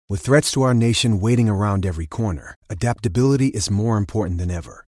With threats to our nation waiting around every corner, adaptability is more important than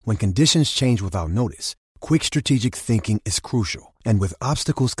ever. When conditions change without notice, quick strategic thinking is crucial. And with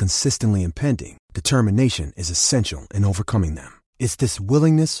obstacles consistently impending, determination is essential in overcoming them. It's this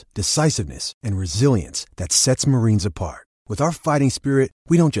willingness, decisiveness, and resilience that sets Marines apart. With our fighting spirit,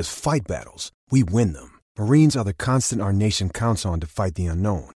 we don't just fight battles, we win them. Marines are the constant our nation counts on to fight the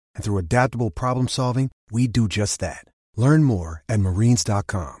unknown. And through adaptable problem solving, we do just that. Learn more at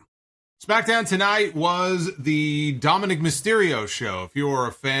marines.com. SmackDown tonight was the Dominic Mysterio show. If you're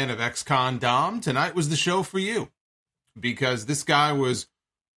a fan of ex-con Dom, tonight was the show for you. Because this guy was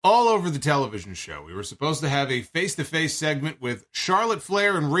all over the television show. We were supposed to have a face-to-face segment with Charlotte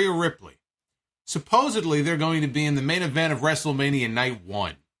Flair and Rhea Ripley. Supposedly, they're going to be in the main event of WrestleMania Night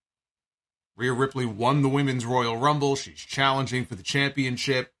 1. Rhea Ripley won the Women's Royal Rumble. She's challenging for the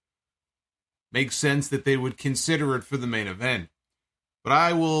championship. Makes sense that they would consider it for the main event. But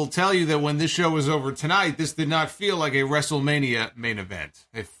I will tell you that when this show was over tonight, this did not feel like a WrestleMania main event.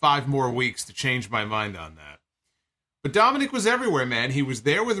 I have 5 more weeks to change my mind on that. But Dominic was everywhere, man. He was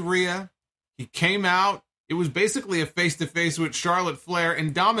there with Rhea. He came out. It was basically a face-to-face with Charlotte Flair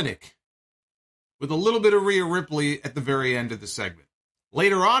and Dominic, with a little bit of Rhea Ripley at the very end of the segment.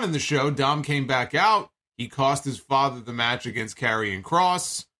 Later on in the show, Dom came back out. He cost his father the match against Karrion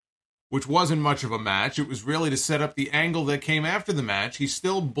Kross, which wasn't much of a match. It was really to set up the angle that came after the match. He's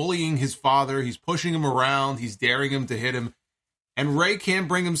still bullying his father. He's pushing him around. He's daring him to hit him. And Ray can't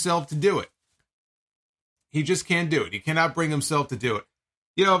bring himself to do it. He just can't do it. He cannot bring himself to do it.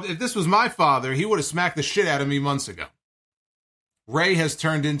 You know, if this was my father, he would have smacked the shit out of me months ago. Ray has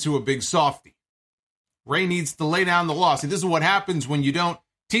turned into a big softie. Ray needs to lay down the law. See, this is what happens when you don't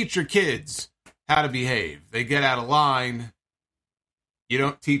teach your kids how to behave. They get out of line. You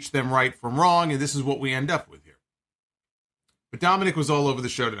don't teach them right from wrong, and this is what we end up with here. But Dominic was all over the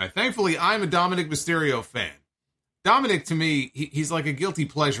show tonight. Thankfully, I'm a Dominic Mysterio fan. Dominic, to me, he's like a guilty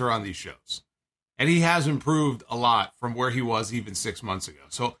pleasure on these shows. And he has improved a lot from where he was even 6 months ago.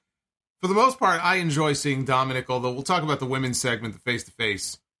 So, for the most part, I enjoy seeing Dominic, although we'll talk about the women's segment, the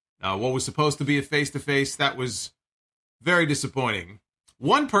face-to-face. What was supposed to be a face-to-face, that was very disappointing.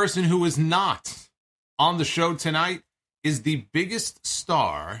 One person who was not on the show tonight is the biggest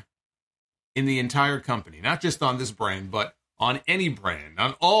star in the entire company. Not just on this brand, but on any brand,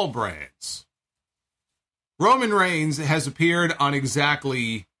 on all brands. Roman Reigns has appeared on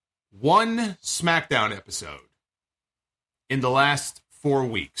exactly one SmackDown episode in the last 4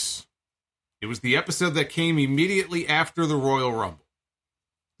 weeks. It was the episode that came immediately after the Royal Rumble.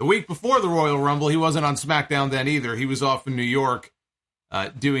 The week before the Royal Rumble, he wasn't on SmackDown then either. He was off in New York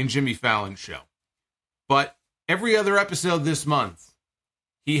doing Jimmy Fallon's show. But every other episode this month,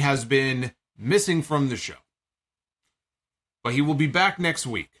 he has been missing from the show. But he will be back next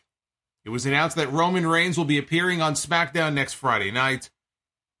week. It was announced that Roman Reigns will be appearing on SmackDown next Friday night.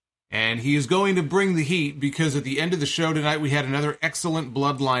 And he is going to bring the heat because at the end of the show tonight, we had another excellent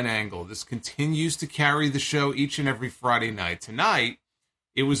bloodline angle. This continues to carry the show each and every Friday night. Tonight,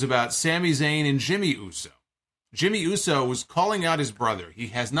 it was about Sami Zayn and Jimmy Uso. Jimmy Uso was calling out his brother. He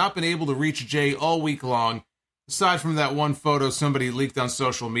has not been able to reach Jay all week long, aside from that one photo somebody leaked on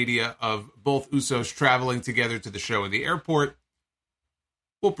social media of both Usos traveling together to the show in the airport.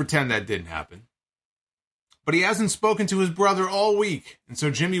 We'll pretend that didn't happen. But he hasn't spoken to his brother all week, and so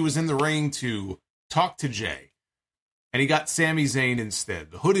Jimmy was in the ring to talk to Jay. And he got Sami Zayn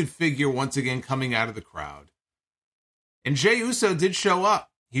instead, the hooded figure once again coming out of the crowd. And Jey Uso did show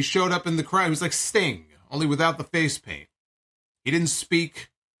up. He showed up in the crowd. He was like Sting, only without the face paint. He didn't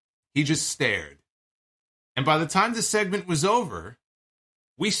speak. He just stared. And by the time the segment was over,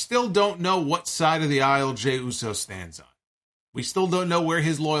 we still don't know what side of the aisle Jey Uso stands on. We still don't know where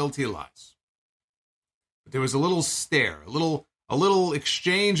his loyalty lies. But there was a little stare, a little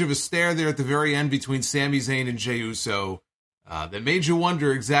exchange of a stare there at the very end between Sami Zayn and Jey Uso that made you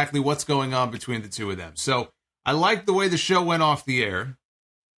wonder exactly what's going on between the two of them. So I liked the way the show went off the air,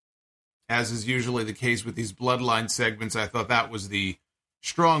 as is usually the case with these Bloodline segments. I thought that was the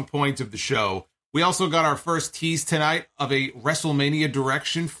strong point of the show. We also got our first tease tonight of a WrestleMania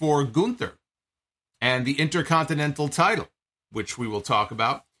direction for Gunther and the Intercontinental title, which we will talk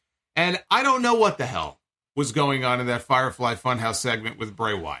about. And I don't know what the hell was going on in that Firefly Funhouse segment with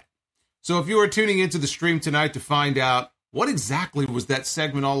Bray Wyatt. So if you are tuning into the stream tonight to find out what exactly was that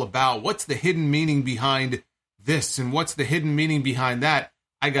segment all about, what's the hidden meaning behind this and what's the hidden meaning behind that,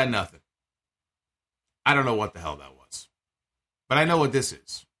 I got nothing. I don't know what the hell that was. But I know what this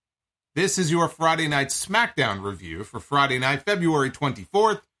is. This is your Friday Night SmackDown review for Friday night, February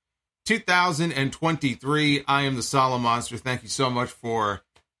 24th, 2023. I am the Solemn Monster. Thank you so much for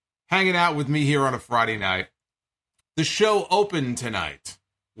hanging out with me here on a Friday night. The show opened tonight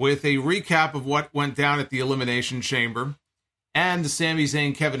with a recap of what went down at the Elimination Chamber and the Sami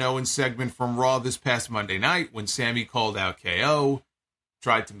Zayn Kevin Owens segment from Raw this past Monday night when Sami called out KO,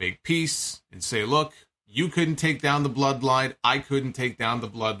 tried to make peace and say, look, you couldn't take down the Bloodline, I couldn't take down the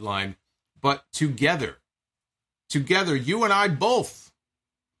Bloodline, but together, you and I both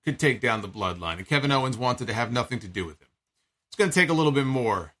could take down the Bloodline, and Kevin Owens wanted to have nothing to do with him. It's going to take a little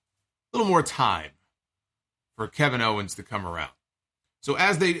more time for Kevin Owens to come around. So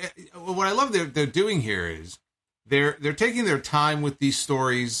what I love they're doing here is they're taking their time with these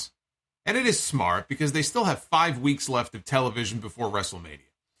stories, and it is smart because they still have 5 weeks left of television before WrestleMania.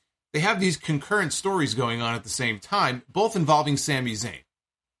 They have these concurrent stories going on at the same time, both involving Sami Zayn.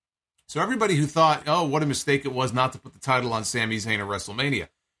 So everybody who thought, oh, what a mistake it was not to put the title on Sami Zayn at WrestleMania,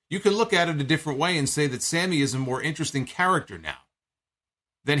 you can look at it a different way and say that Sami is a more interesting character now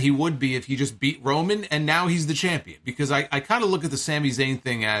than he would be if he just beat Roman and now he's the champion. Because I kind of look at the Sami Zayn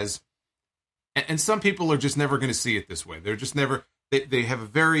thing as, and some people are just never going to see it this way. They're just never, they have a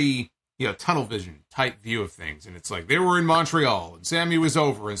very, tunnel vision type view of things. And it's like, they were in Montreal and Sami was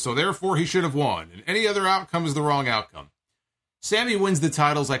over, and so therefore he should have won. And any other outcome is the wrong outcome. Sami wins the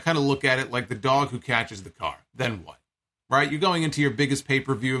titles. I kind of look at it like the dog who catches the car. Then what? Right? You're going into your biggest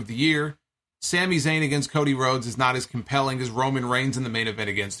pay-per-view of the year. Sami Zayn against Cody Rhodes is not as compelling as Roman Reigns in the main event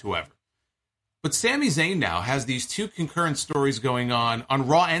against whoever. But Sami Zayn now has these two concurrent stories going on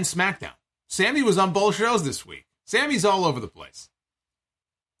Raw and SmackDown. Sami was on both shows this week. Sami's all over the place.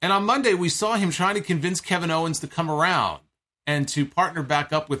 And on Monday, we saw him trying to convince Kevin Owens to come around and to partner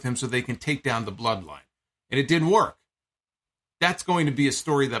back up with him so they can take down the Bloodline. And it didn't work. That's going to be a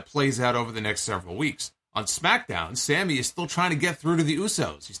story that plays out over the next several weeks. On SmackDown, Sami is still trying to get through to the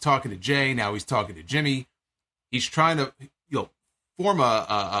Usos. He's talking to Jay, now he's talking to Jimmy. He's trying to form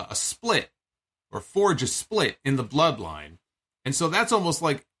a split or forge a split in the Bloodline. And so that's almost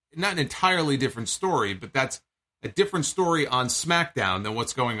like not an entirely different story, but that's a different story on SmackDown than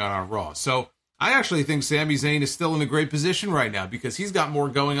what's going on Raw. So I actually think Sami Zayn is still in a great position right now because he's got more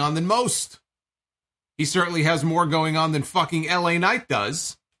going on than most. He certainly has more going on than fucking LA Knight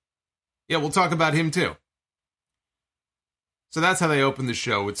does. Yeah, we'll talk about him too. So that's how they opened the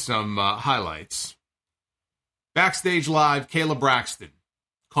show with some highlights. Backstage live, Kayla Braxton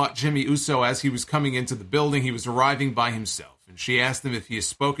caught Jimmy Uso as he was coming into the building. He was arriving by himself, and she asked him if he has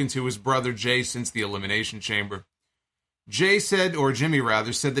spoken to his brother Jay since the Elimination Chamber. Jimmy said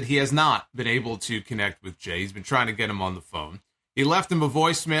that he has not been able to connect with Jay. He's been trying to get him on the phone. He left him a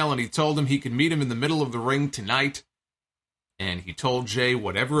voicemail, and he told him he could meet him in the middle of the ring tonight. And he told Jay,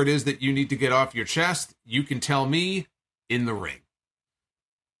 whatever it is that you need to get off your chest, you can tell me in the ring.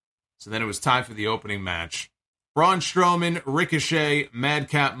 So then it was time for the opening match. Braun Strowman, Ricochet,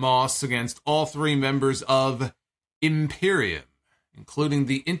 Madcap Moss against all three members of Imperium, including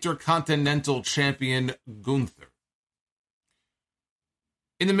the Intercontinental Champion Gunther.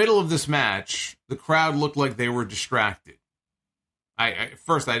 In the middle of this match, the crowd looked like they were distracted. At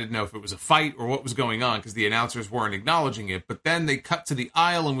first, I didn't know if it was a fight or what was going on because the announcers weren't acknowledging it, but then they cut to the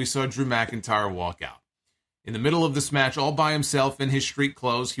aisle and we saw Drew McIntyre walk out. In the middle of this match, all by himself in his street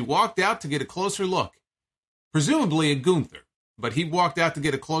clothes, he walked out to get a closer look. Presumably at Gunther, but he walked out to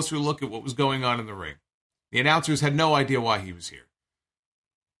get a closer look at what was going on in the ring. The announcers had no idea why he was here.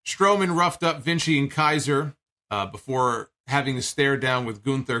 Strowman roughed up Vinci and Kaiser before having a stare down with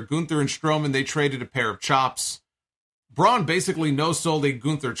Gunther. Gunther and Strowman, they traded a pair of chops. Braun basically no-sold a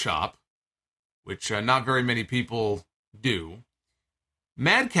Gunther chop, which not very many people do.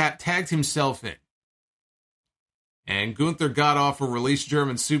 Madcap tagged himself in. And Gunther got off a release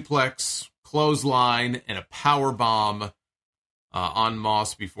German suplex, clothesline, and a power bomb on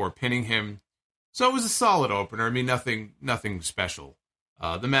Moss before pinning him. So it was a solid opener. I mean, nothing special.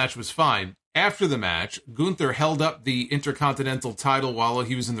 The match was fine. After the match, Gunther held up the Intercontinental title while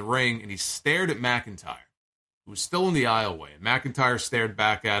he was in the ring, and he stared at McIntyre, who was still in the aisleway. And McIntyre stared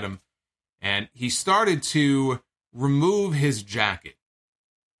back at him, and he started to remove his jacket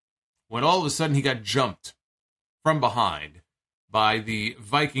when all of a sudden he got jumped from behind by the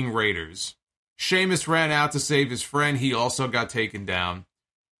Viking Raiders. Sheamus ran out to save his friend. He also got taken down.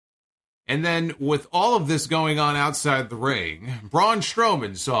 And then with all of this going on outside the ring, Braun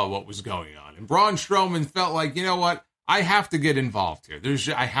Strowman saw what was going on. And Braun Strowman felt like, you know what? I have to get involved here.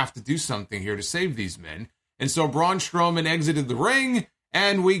 I have to do something here to save these men. And so Braun Strowman exited the ring,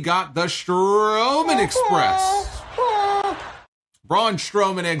 and we got the Strowman Express. Braun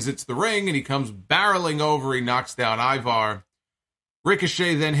Strowman exits the ring, and he comes barreling over. He knocks down Ivar.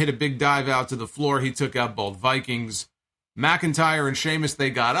 Ricochet then hit a big dive out to the floor. He took out both Vikings. McIntyre and Sheamus, they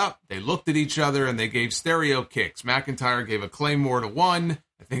got up, they looked at each other, and they gave stereo kicks. McIntyre gave a Claymore to one.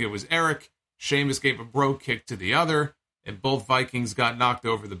 I think it was Eric. Sheamus gave a bro kick to the other, and both Vikings got knocked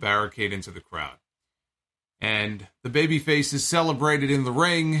over the barricade into the crowd. And the babyfaces celebrated in the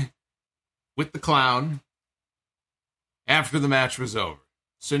ring with the clown after the match was over.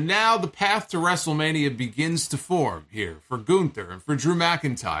 So now the path to WrestleMania begins to form here for Gunther and for Drew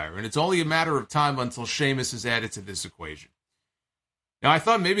McIntyre, and it's only a matter of time until Sheamus is added to this equation. Now, I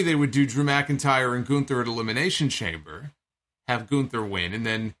thought maybe they would do Drew McIntyre and Gunther at Elimination Chamber, have Gunther win, and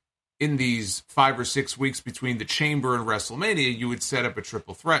then in these 5 or 6 weeks between the Chamber and WrestleMania, you would set up a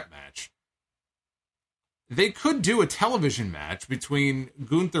triple threat match. They could do a television match between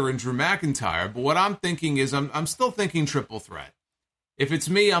Gunther and Drew McIntyre, but what I'm thinking is I'm still thinking triple threat. If it's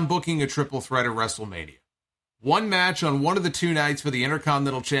me, I'm booking a triple threat at WrestleMania. One match on one of the 2 nights for the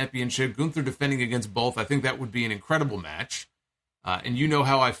Intercontinental Championship, Gunther defending against both. I think that would be an incredible match. And you know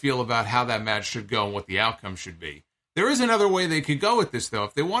how I feel about how that match should go and what the outcome should be. There is another way they could go with this, though.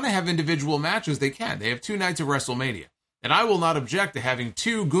 If they want to have individual matches, they can. They have 2 nights of WrestleMania. And I will not object to having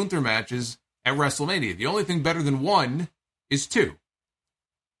 2 Gunther matches at WrestleMania. The only thing better than 1 is 2.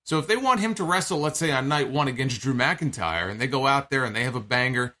 So if they want him to wrestle, let's say on night 1 against Drew McIntyre, and they go out there and they have a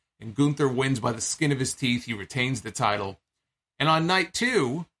banger, and Gunther wins by the skin of his teeth, he retains the title. And on night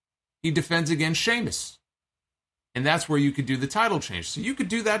 2, he defends against Sheamus. And that's where you could do the title change. So you could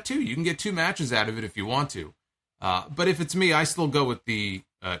do that too. You can get 2 matches out of it if you want to. But if it's me, I still go with the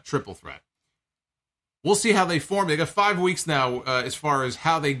triple threat. We'll see how they form. They got 5 weeks now as far as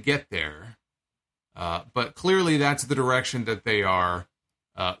how they get there. But clearly that's the direction that they are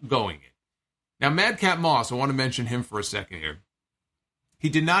going in. Now, Madcap Moss, I want to mention him for a second here. He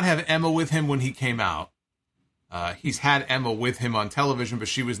did not have Emma with him when he came out. He's had Emma with him on television, but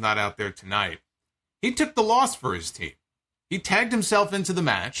she was not out there tonight. He took the loss for his team. He tagged himself into the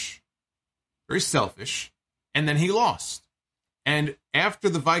match. Very selfish. And then he lost. And after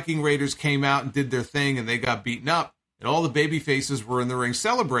the Viking Raiders came out and did their thing and they got beaten up and all the baby faces were in the ring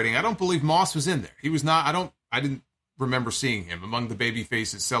celebrating, I don't believe Moss was in there. He was not, I didn't remember seeing him among the baby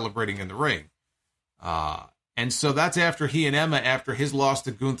faces celebrating in the ring. And so that's after he and Emma, after his loss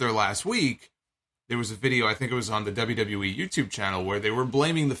to Gunther last week, there was a video, I think it was on the WWE YouTube channel, where they were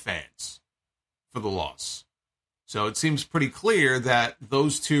blaming the fans for the loss. So it seems pretty clear that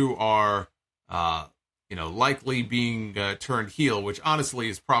those two are, likely being turned heel, which honestly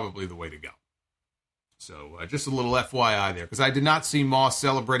is probably the way to go. So just a little FYI there, because I did not see Moss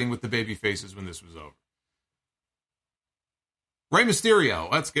celebrating with the baby faces when this was over. Rey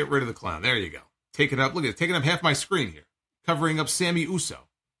Mysterio, let's get rid of the clown. There you go. Take it up. Look at it, taking up half my screen here. Covering up Sammy Uso.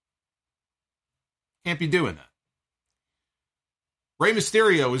 Can't be doing that. Rey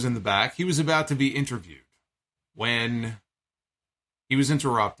Mysterio was in the back. He was about to be interviewed when he was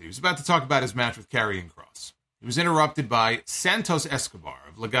interrupted. He was about to talk about his match with Karrion Kross. He was interrupted by Santos Escobar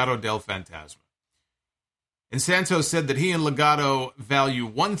of Legado del Fantasma. And Santos said that he and Legado value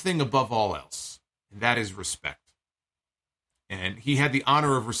one thing above all else, and that is respect. And he had the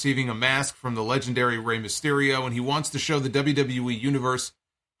honor of receiving a mask from the legendary Rey Mysterio, and he wants to show the WWE Universe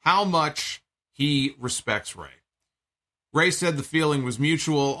how much he respects Rey. Rey said the feeling was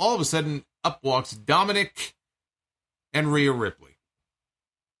mutual. All of a sudden, up walks Dominic and Rhea Ripley.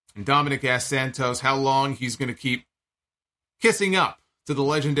 And Dominic asked Santos how long he's going to keep kissing up to the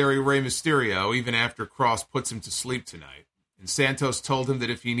legendary Rey Mysterio, even after Kross puts him to sleep tonight. And Santos told him that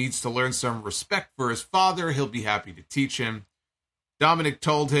if he needs to learn some respect for his father, he'll be happy to teach him. Dominic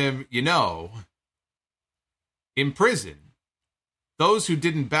told him, in prison, those who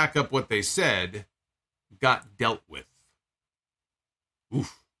didn't back up what they said got dealt with.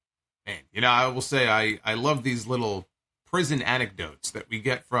 Oof. Man, I will say I love these little prison anecdotes that we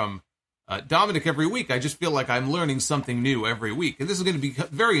get from Dominic every week. I just feel like I'm learning something new every week. And this is going to be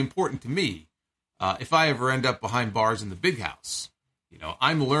very important to me if I ever end up behind bars in the big house.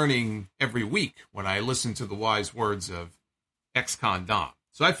 I'm learning every week when I listen to the wise words of ex-con Dom.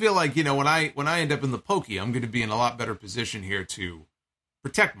 So I feel like, when I end up in the pokey, I'm going to be in a lot better position here to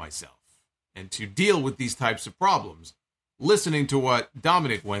protect myself and to deal with these types of problems, listening to what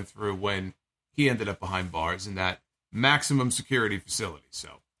Dominic went through when he ended up behind bars in that maximum security facility.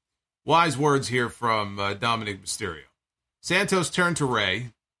 So, wise words here from Dominic Mysterio. Santos turned to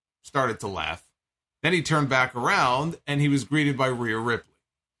Rey, started to laugh. Then he turned back around, and he was greeted by Rhea Ripley.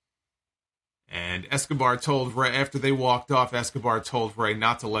 And Escobar told Rey, after they walked off, Escobar told Rey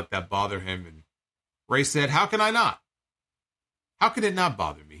not to let that bother him. And Rey said, how can I not? How can it not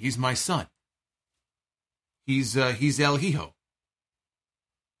bother me? He's my son. He's El Hijo.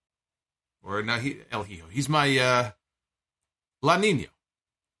 Or not El Hijo. He's my La Nino.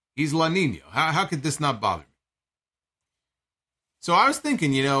 He's La Nino. How could this not bother me? So I was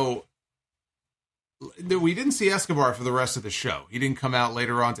thinking, we didn't see Escobar for the rest of the show. He didn't come out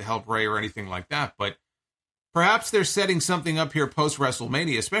later on to help Rey or anything like that, but perhaps they're setting something up here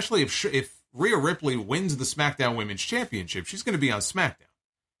post-WrestleMania, especially if Rhea Ripley wins the SmackDown Women's Championship. She's going to be on SmackDown.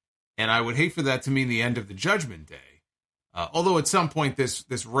 And I would hate for that to mean the end of the Judgment Day. Although at some point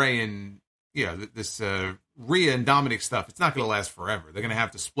this Rey and, this Rhea and Dominic stuff, it's not going to last forever. They're going to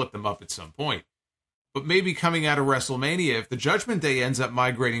have to split them up at some point. But maybe coming out of WrestleMania, if the Judgment Day ends up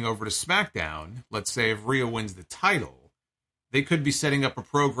migrating over to SmackDown, let's say if Rhea wins the title, they could be setting up a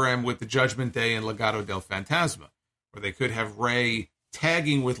program with the Judgment Day and Legado del Fantasma, where they could have Rey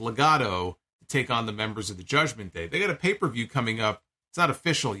tagging with Legado to take on the members of the Judgment Day. They got a pay-per-view coming up. It's not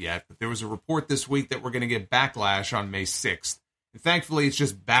official yet, but there was a report this week that we're going to get Backlash on May 6th. And thankfully, it's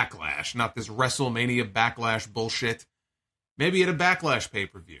just Backlash, not this WrestleMania Backlash bullshit. Maybe at a Backlash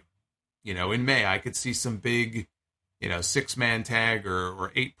pay-per-view. In May, I could see some big, 6-man tag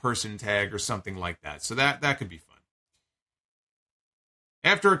or 8-person tag or something like that. So that could be fun.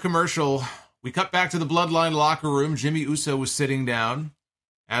 After a commercial, we cut back to the Bloodline locker room. Jimmy Uso was sitting down,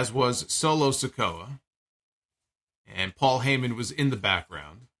 as was Solo Sikoa. And Paul Heyman was in the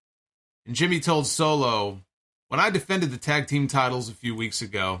background. And Jimmy told Solo, when I defended the tag team titles a few weeks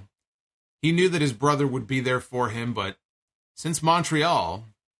ago, he knew that his brother would be there for him, but since Montreal,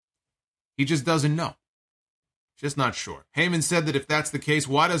 he just doesn't know. Just not sure. Heyman said that if that's the case,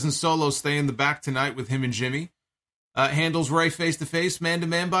 why doesn't Solo stay in the back tonight with him and Jimmy? Handles Rey face-to-face,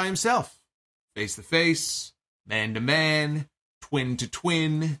 man-to-man by himself. Face-to-face, man-to-man,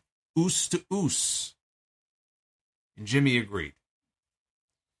 twin-to-twin, oos-to-oos. And Jimmy agreed.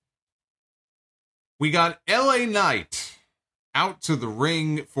 We got LA Knight out to the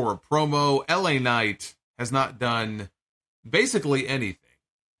ring for a promo. LA Knight has not done basically anything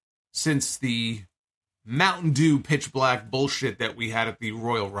since the Mountain Dew pitch black bullshit that we had at the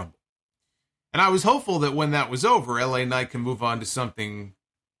Royal Rumble. And I was hopeful that when that was over, LA Knight can move on to something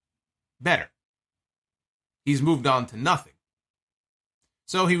better. He's moved on to nothing.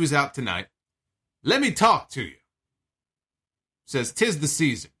 So he was out tonight. Let me talk to you. Says, 'tis the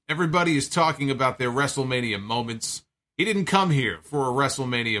season. Everybody is talking about their WrestleMania moments. He didn't come here for a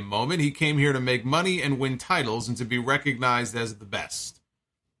WrestleMania moment. He came here to make money and win titles and to be recognized as the best.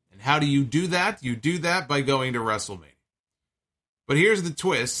 And how do you do that? You do that by going to WrestleMania. But here's the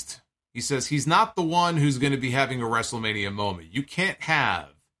twist. He says he's not the one who's going to be having a WrestleMania moment. You can't have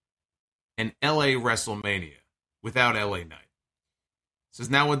an LA WrestleMania without LA Knight. Says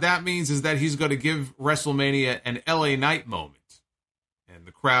now what that means is that he's going to give WrestleMania an LA Knight moment. And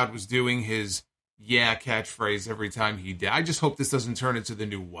the crowd was doing his yeah catchphrase every time he did. I just hope this doesn't turn into the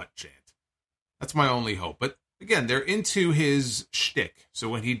new what chant. That's my only hope. But again, they're into his shtick. So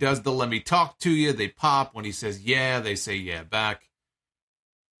when he does the let me talk to you, they pop. When he says yeah, they say yeah back.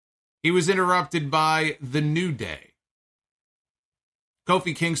 He was interrupted by The New Day.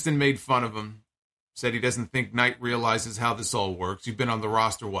 Kofi Kingston made fun of him. Said he doesn't think Knight realizes how this all works. You've been on the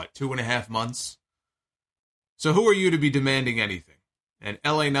roster, 2.5 months? So who are you to be demanding anything? And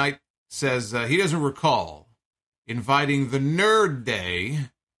LA Knight says he doesn't recall inviting the Nerd Day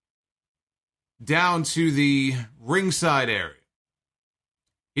down to the ringside area.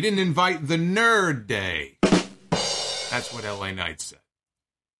 He didn't invite the Nerd Day. That's what LA Knight said.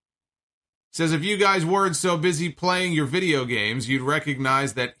 Says if you guys weren't so busy playing your video games, you'd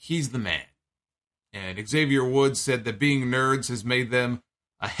recognize that he's the man. And Xavier Woods said that being nerds has made them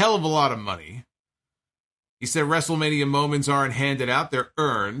a hell of a lot of money. He said WrestleMania moments aren't handed out, they're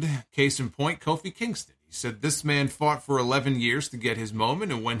earned. Case in point, Kofi Kingston. He said this man fought for 11 years to get his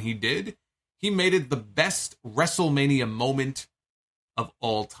moment, and when he did, he made it the best WrestleMania moment of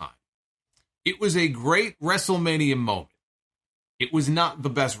all time. It was a great WrestleMania moment. It was not the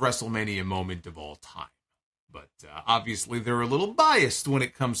best WrestleMania moment of all time. But obviously they're a little biased when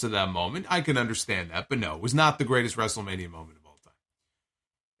it comes to that moment. I can understand that, but no, it was not the greatest WrestleMania moment of all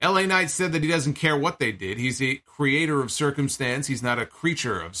time. LA Knight said that he doesn't care what they did. He's a creator of circumstance. He's not a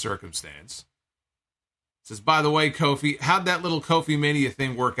creature of circumstance. Says, by the way, Kofi, how'd that little Kofi Mania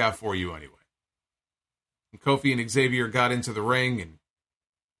thing work out for you anyway? And Kofi and Xavier got into the ring, and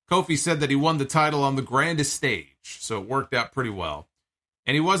Kofi said that he won the title on the grandest stage, so it worked out pretty well.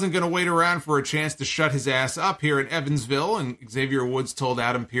 And he wasn't going to wait around for a chance to shut his ass up here in Evansville, and Xavier Woods told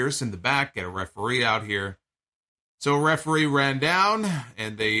Adam Pearce in the back, get a referee out here. So a referee ran down,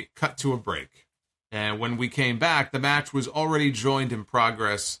 and they cut to a break. And when we came back, the match was already joined in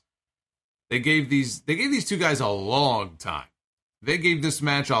progress. They gave these two guys a long time. They gave this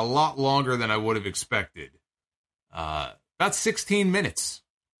match a lot longer than I would have expected. About 16 minutes.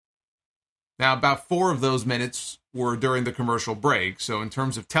 Now, about 4 of those minutes were during the commercial break, so in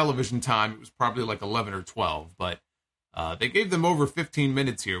terms of television time, it was probably like 11 or 12, but they gave them over 15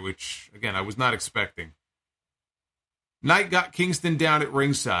 minutes here, which, again, I was not expecting. Knight got Kingston down at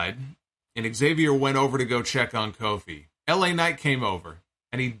ringside, and Xavier went over to go check on Kofi. LA Knight came over,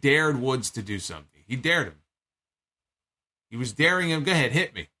 and he dared Woods to do something. He dared him. He was daring him, go ahead,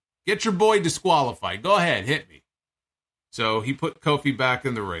 hit me. Get your boy disqualified. Go ahead, hit me. So he put Kofi back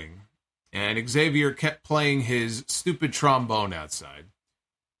in the ring, and Xavier kept playing his stupid trombone outside.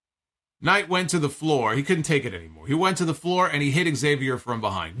 Knight went to the floor. He couldn't take it anymore. He went to the floor, and he hit Xavier from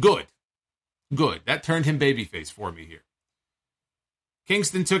behind. Good. That turned him babyface for me here.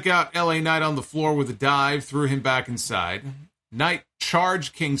 Kingston took out LA Knight on the floor with a dive, threw him back inside. Knight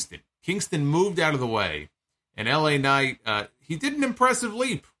charged Kingston. Kingston moved out of the way, and LA Knight, he did an impressive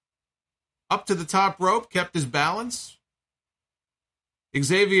leap. Up to the top rope, kept his balance.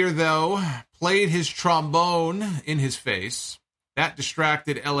 Xavier, though, played his trombone in his face. That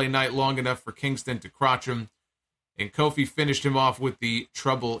distracted LA Knight long enough for Kingston to crotch him, and Kofi finished him off with the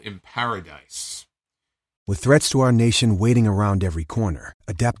Trouble in Paradise. With threats to our nation waiting around every corner,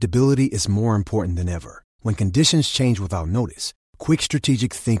 adaptability is more important than ever. When conditions change without notice, quick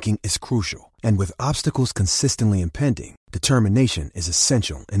strategic thinking is crucial. And with obstacles consistently impending, determination is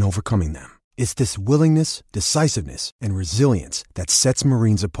essential in overcoming them. It's this willingness, decisiveness, and resilience that sets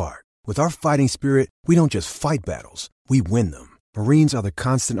Marines apart. With our fighting spirit, we don't just fight battles, we win them. Marines are the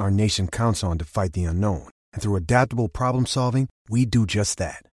constant our nation counts on to fight the unknown. And through adaptable problem solving, we do just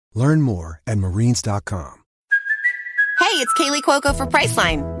that. Learn more at Marines.com. Hey, it's Kaylee Cuoco for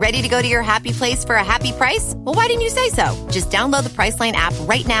Priceline. Ready to go to your happy place for a happy price? Well, why didn't you say so? Just download the Priceline app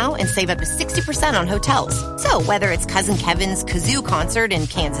right now and save up to 60% on hotels. So whether it's Cousin Kevin's Kazoo Concert in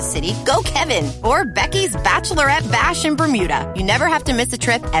Kansas City, go Kevin, or Becky's Bachelorette Bash in Bermuda, you never have to miss a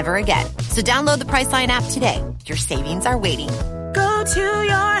trip ever again. So download the Priceline app today. Your savings are waiting. Go to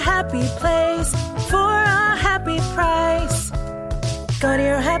your happy place for a happy price. Go to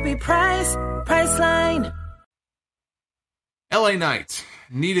your happy price, Priceline. LA Knight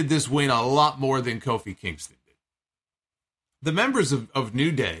needed this win a lot more than Kofi Kingston did. The members of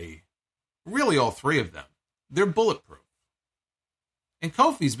New Day, really all 3 of them, they're bulletproof. And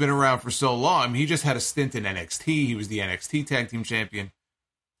Kofi's been around for so long. I mean, he just had a stint in NXT. He was the NXT Tag Team Champion.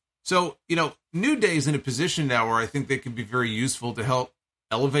 So, New Day's in a position now where I think they can be very useful to help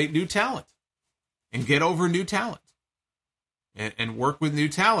elevate new talent and get over new talent. And work with new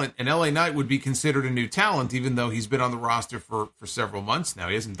talent, and LA Knight would be considered a new talent, even though he's been on the roster for several months now.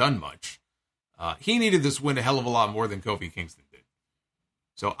 He hasn't done much. He needed this win a hell of a lot more than Kofi Kingston did.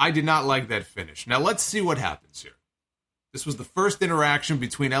 So I did not like that finish. Now let's see what happens here. This was the first interaction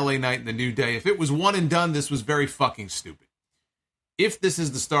between LA Knight and the New Day. If it was one and done, this was very fucking stupid. If this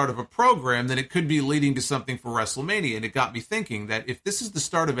is the start of a program, then it could be leading to something for WrestleMania, and it got me thinking that if this is the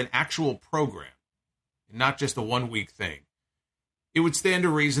start of an actual program, and not just a one-week thing, it would stand to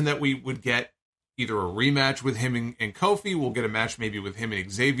reason that we would get either a rematch with him and Kofi. We'll get a match maybe with him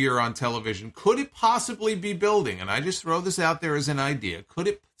and Xavier on television. Could it possibly be building? And I just throw this out there as an idea. Could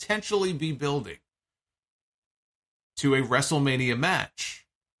it potentially be building to a WrestleMania match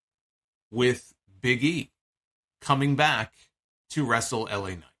with Big E coming back to wrestle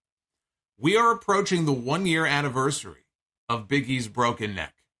LA Knight? We are approaching the 1-year anniversary of Big E's broken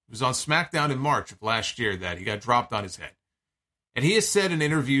neck. It was on SmackDown in March of last year that he got dropped on his head. And he has said in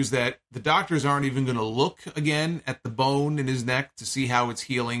interviews that the doctors aren't even going to look again at the bone in his neck to see how it's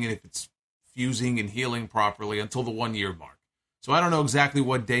healing and if it's fusing and healing properly until the 1-year mark. So I don't know exactly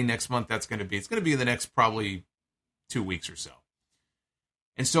what day next month that's going to be. It's going to be in the next probably 2 weeks or so.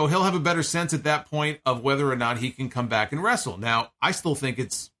 And so he'll have a better sense at that point of whether or not he can come back and wrestle. Now, I still think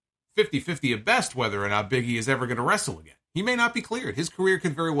it's 50-50 at best whether or not Big E is ever going to wrestle again. He may not be cleared. His career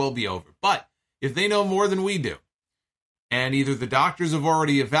could very well be over. But if they know more than we do, and either the doctors have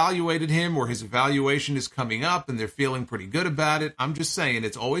already evaluated him or his evaluation is coming up and they're feeling pretty good about it, I'm just saying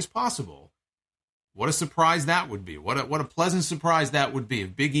it's always possible. What a surprise that would be. What a pleasant surprise that would be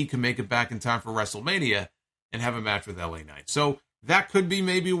if Big E can make it back in time for WrestleMania and have a match with LA Knight. So that could be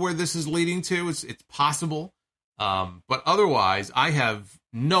maybe where this is leading to. It's possible. But otherwise, I have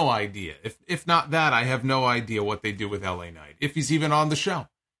no idea. If not that, I have no idea what they do with LA Knight. If he's even on the show.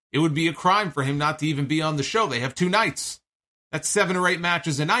 It would be a crime for him not to even be on the show. They have 2 nights. That's 7 or 8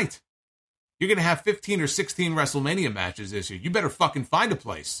 matches a night. You're going to have 15 or 16 WrestleMania matches this year. You better fucking find a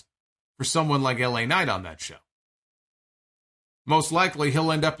place for someone like LA Knight on that show. Most likely,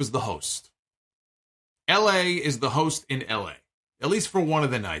 he'll end up as the host. LA is the host in LA. at least for one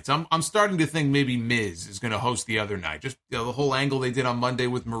of the nights. I'm starting to think maybe Miz is going to host the other night. Just the whole angle they did on Monday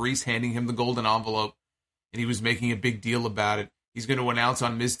with Maurice handing him the golden envelope, and he was making a big deal about it. He's going to announce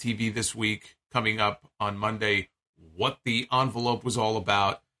on Miz TV this week, coming up on Monday, what the envelope was all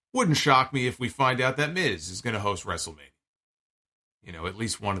about. Wouldn't shock me if we find out that Miz is going to host WrestleMania. At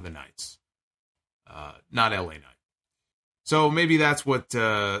least one of the nights. Not LA night. So maybe that's what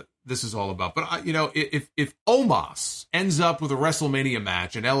this is all about. But, if Omos ends up with a WrestleMania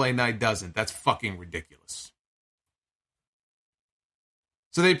match and LA Knight doesn't, that's fucking ridiculous.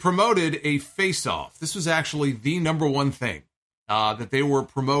 So they promoted a face-off. This was actually the number one thing that they were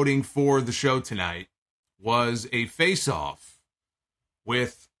promoting for the show tonight, was a face-off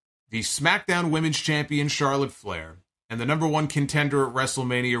with the SmackDown Women's Champion Charlotte Flair and the number one contender at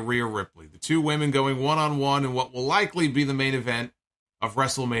WrestleMania, Rhea Ripley. The two women going one-on-one in what will likely be the main event of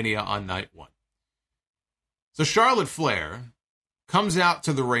WrestleMania on night one. So Charlotte Flair comes out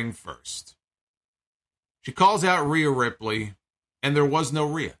to the ring first. She calls out Rhea Ripley, and there was no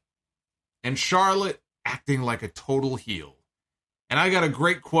Rhea. And Charlotte acting like a total heel. And I got a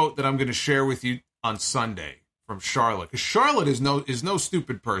great quote that I'm going to share with you on Sunday from Charlotte. Because Charlotte is no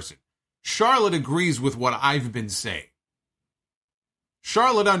stupid person. Charlotte agrees with what I've been saying.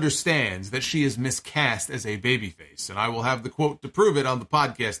 Charlotte understands that she is miscast as a babyface, and I will have the quote to prove it on the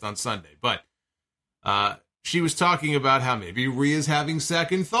podcast on Sunday. But she was talking about how maybe Rhea's having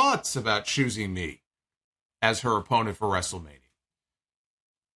second thoughts about choosing me as her opponent for WrestleMania.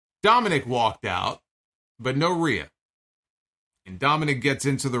 Dominic walked out, but no Rhea. And Dominic gets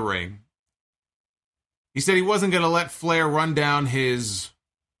into the ring. He said he wasn't going to let Flair run down his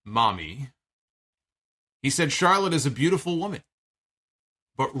mommy. He said Charlotte is a beautiful woman.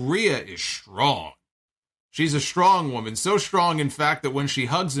 But Rhea is strong. She's a strong woman, so strong, in fact, that when she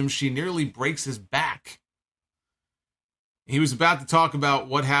hugs him, she nearly breaks his back. He was about to talk about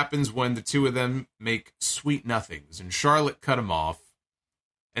what happens when the two of them make sweet nothings, and Charlotte cut him off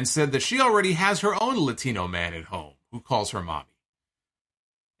and said that she already has her own Latino man at home who calls her mommy.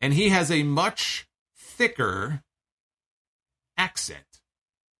 And he has a much thicker accent.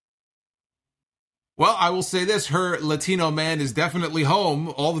 Well, I will say this, her Latino man is definitely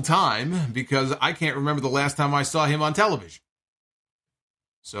home all the time, because I can't remember the last time I saw him on television.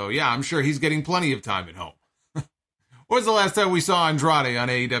 So yeah, I'm sure he's getting plenty of time at home. When's the last time we saw Andrade on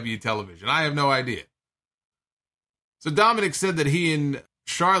AEW television? I have no idea. So Dominic said that he and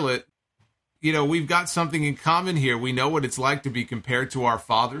Charlotte, we've got something in common here. We know what it's like to be compared to our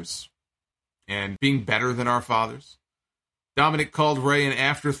fathers and being better than our fathers. Dominic called Ray an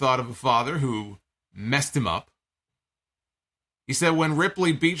afterthought of a father who messed him up. He said when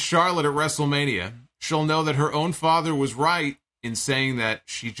Ripley beats Charlotte at WrestleMania, she'll know that her own father was right in saying that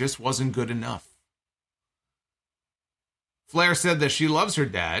she just wasn't good enough. Flair said that she loves her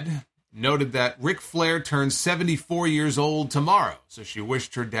dad, noted that Ric Flair turns 74 years old tomorrow, so she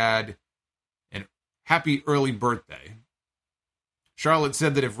wished her dad an happy early birthday. Charlotte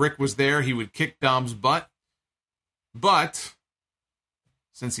said that if Rick was there, he would kick Dom's butt, but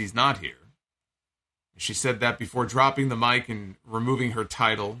since he's not here, she said that before dropping the mic and removing her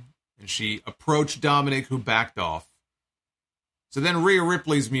title, and she approached Dominic, who backed off. So then Rhea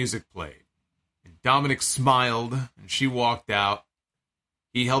Ripley's music played, and Dominic smiled, and she walked out.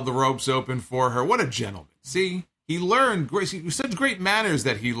 He held the ropes open for her. What a gentleman. See, he learned such great manners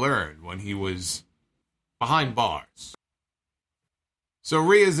that he learned when he was behind bars. So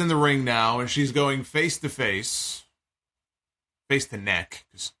Rhea's in the ring now, and she's going face to neck,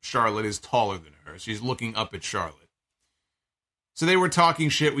 because Charlotte is taller than her. She's looking up at Charlotte. So they were talking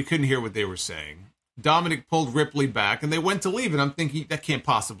shit. We couldn't hear what they were saying. Dominic pulled Ripley back, and they went to leave, and I'm thinking, that can't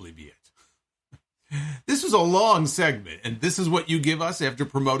possibly be it. This was a long segment, and this is what you give us after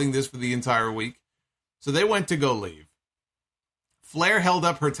promoting this for the entire week. So they went to go leave. Flair held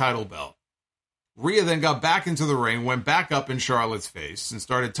up her title belt. Rhea then got back into the ring, went back up in Charlotte's face, and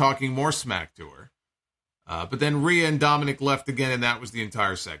started talking more smack to her. But then Rhea and Dominic left again, and that was the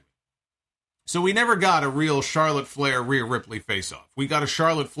entire segment. So we never got a real Charlotte Flair, Rhea Ripley face-off. We got a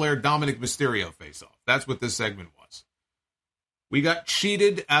Charlotte Flair, Dominic Mysterio face-off. That's what this segment was. We got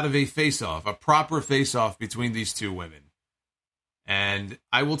cheated out of a face-off, a proper face-off between these two women. And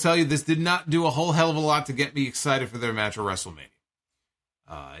I will tell you, this did not do a whole hell of a lot to get me excited for their match at WrestleMania.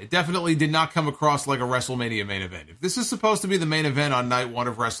 It definitely did not come across like a WrestleMania main event. If this is supposed to be the main event on night one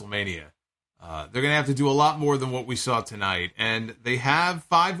of WrestleMania, they're going to have to do a lot more than what we saw tonight. And they have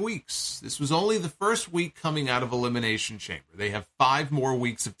 5 weeks. This was only the first week coming out of Elimination Chamber. They have 5 more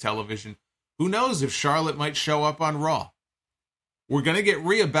weeks of television. Who knows if Charlotte might show up on Raw? We're going to get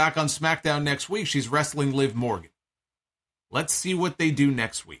Rhea back on SmackDown next week. She's wrestling Liv Morgan. Let's see what they do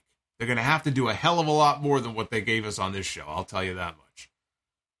next week. They're going to have to do a hell of a lot more than what they gave us on this show. I'll tell you that much.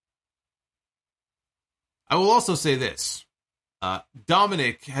 I will also say this.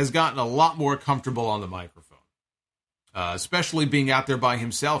 Dominic has gotten a lot more comfortable on the microphone, especially being out there by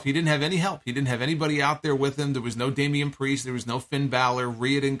himself. He didn't have any help. He didn't have anybody out there with him. There was no Damian Priest. There was no Finn Balor.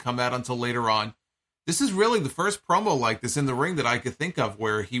 Rhea didn't come out until later on. This is really the first promo like this in the ring that I could think of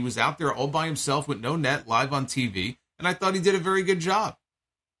where he was out there all by himself with no net, live on TV, and I thought he did a very good job.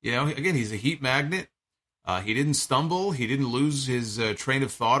 You know, again, he's a heat magnet. He didn't stumble. He didn't lose his train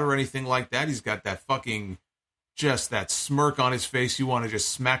of thought or anything like that. He's got that fucking, just that smirk on his face. You want to just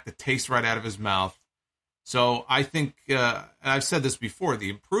smack the taste right out of his mouth. So I think, and I've said this before,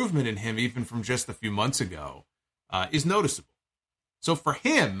 the improvement in him, even from just a few months ago, is noticeable. So for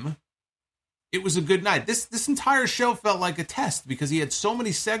him, it was a good night. This entire show felt like a test because he had so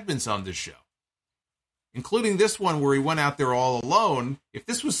many segments on this show, including this one where he went out there all alone. If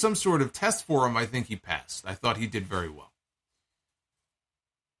this was some sort of test for him, I think he passed. I thought he did very well.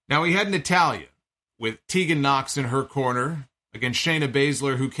 Now, we had Natalya with Tegan Nox in her corner against Shayna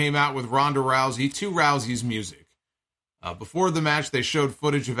Baszler, who came out with Ronda Rousey to Rousey's music. Before the match, they showed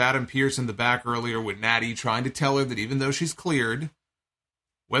footage of Adam Pearce in the back earlier with Natty trying to tell her that even though she's cleared,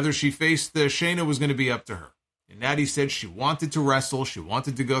 whether she faced Shayna was going to be up to her. And Natty said she wanted to wrestle. She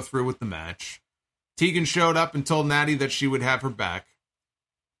wanted to go through with the match. Tegan showed up and told Natty that she would have her back.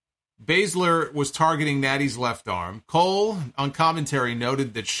 Baszler was targeting Natty's left arm. Cole, on commentary,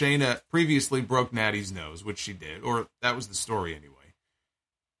 noted that Shayna previously broke Natty's nose, which she did, or that was the story anyway.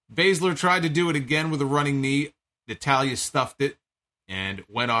 Baszler tried to do it again with a running knee. Natalya stuffed it and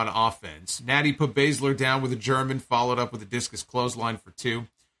went on offense. Natty put Baszler down with a German, followed up with a discus clothesline for 2.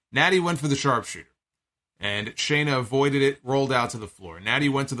 Natty went for the sharpshooter, and Shayna avoided it, rolled out to the floor. Natty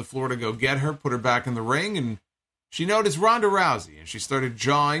went to the floor to go get her, put her back in the ring, and she noticed Ronda Rousey, and she started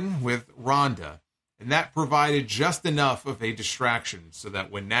jawing with Ronda, and that provided just enough of a distraction so that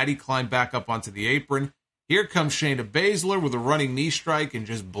when Natty climbed back up onto the apron, here comes Shayna Baszler with a running knee strike and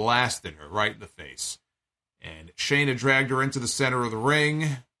just blasted her right in the face. And Shayna dragged her into the center of the ring,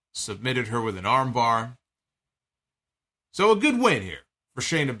 submitted her with an armbar. So a good win here for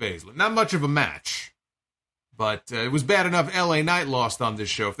Shayna Baszler. Not much of a match, but it was bad enough LA Knight lost on this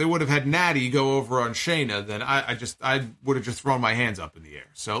show. If they would have had Natty go over on Shayna, then I would have just thrown my hands up in the air.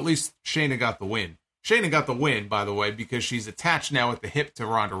 So at least Shayna got the win. Shayna got the win, by the way, because she's attached now at the hip to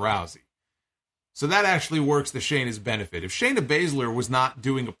Ronda Rousey. So that actually works to Shayna's benefit. If Shayna Baszler was not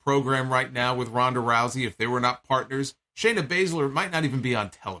doing a program right now with Ronda Rousey, if they were not partners, Shayna Baszler might not even be on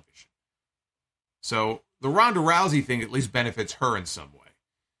television. So the Ronda Rousey thing at least benefits her in some way.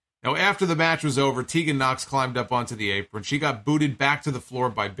 Now, after the match was over, Tegan Nox climbed up onto the apron. She got booted back to the floor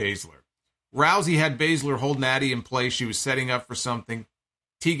by Baszler. Rousey had Baszler hold Natty in place. She was setting up for something.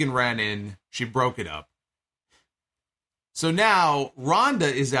 Tegan ran in. She broke it up. So now Ronda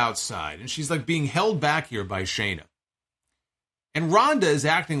is outside, and she's like being held back here by Shayna. And Ronda is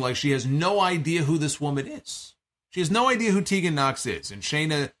acting like she has no idea who this woman is. She has no idea who Tegan Nox is. And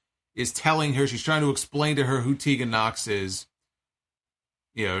Shayna is telling her, she's trying to explain to her who Tegan Nox is.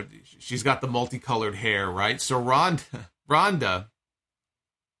 You know, she's got the multicolored hair, right? So Ronda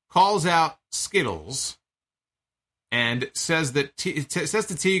calls out Skittles and says that says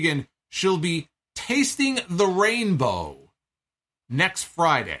to Tegan she'll be tasting the rainbow next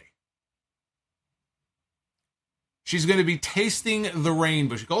Friday. She's going to be tasting the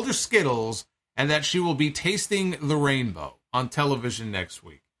rainbow. She called her Skittles, and that she will be tasting the rainbow on television next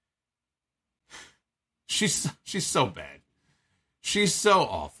week. She's so bad. She's so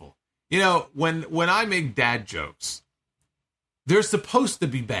awful. You know, when I make dad jokes, they're supposed to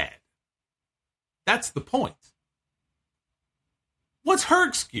be bad. That's the point. What's her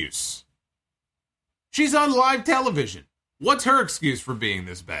excuse? She's on live television. What's her excuse for being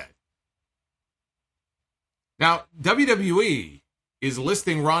this bad? Now, WWE is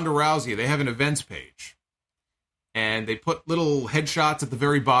listing Ronda Rousey. They have an events page. And they put little headshots at the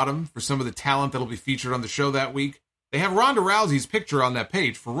very bottom for some of the talent that'll be featured on the show that week. They have Ronda Rousey's picture on that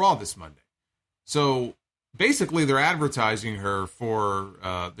page for Raw this Monday. So basically they're advertising her for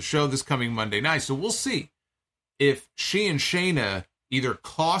the show this coming Monday night. So we'll see if she and Shayna either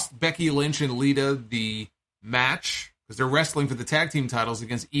cost Becky Lynch and Lita the match, because they're wrestling for the tag team titles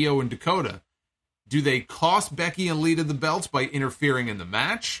against Io and Dakota. Do they cost Becky and Lita the belts by interfering in the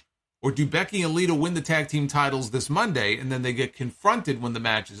match? Or do Becky and Lita win the tag team titles this Monday and then they get confronted when the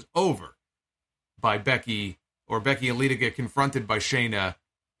match is over by Becky, or Becky and Lita get confronted by Shayna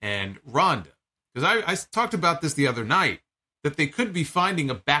and Ronda? Because I talked about this the other night. that they could be finding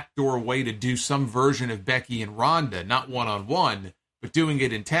a backdoor way to do some version of Becky and Ronda, not one-on-one, but doing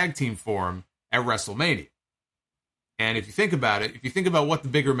it in tag team form at WrestleMania. And if you think about it, if you think about what the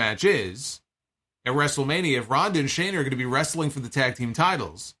bigger match is, at WrestleMania, if Ronda and Shayna are going to be wrestling for the tag team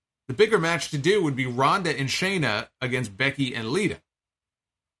titles, the bigger match to do would be Ronda and Shayna against Becky and Lita.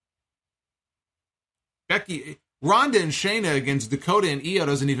 Ronda and Shayna against Dakota and Io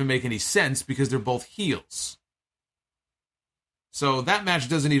doesn't even make any sense because they're both heels. So that match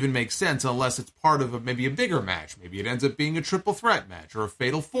doesn't even make sense unless it's part of maybe a bigger match. Maybe it ends up being a triple threat match or a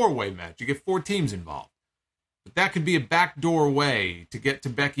fatal four-way match. You get 4 teams involved. But that could be a backdoor way to get to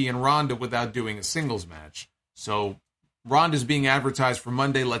Becky and Ronda without doing a singles match. So Ronda's being advertised for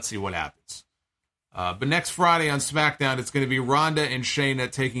Monday. Let's see what happens. But next Friday on SmackDown, it's going to be Ronda and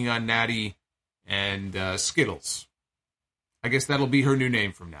Shayna taking on Natty and Skittles. I guess that'll be her new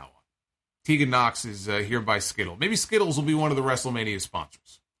name from now on. Tegan Nox is here by Skittle. Maybe Skittles will be one of the WrestleMania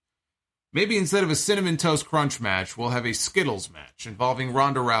sponsors. Maybe instead of a Cinnamon Toast Crunch match, we'll have a Skittles match involving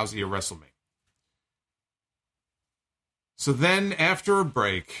Ronda Rousey at WrestleMania. So then, after a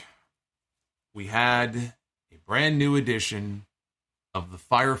break, we had a brand new edition of the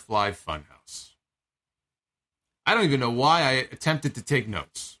Firefly Funhouse. I don't even know why I attempted to take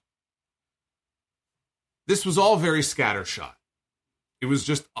notes. This was all very scattershot. It was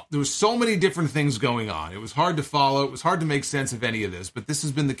just, there was so many different things going on. It was hard to follow. It was hard to make sense of any of this. But this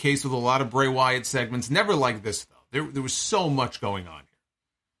has been the case with a lot of Bray Wyatt segments. Never like this, though. There was so much going on here.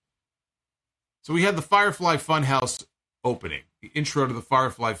 So we had the Firefly Funhouse opening, the intro to the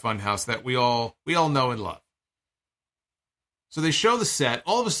Firefly Funhouse that we all know and love. So they show the set.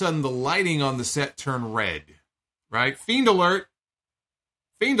 All of a sudden, the lighting on the set turned red, right? Fiend alert.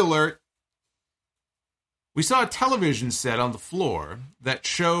 Fiend alert. We saw a television set on the floor that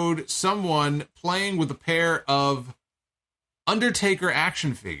showed someone playing with a pair of Undertaker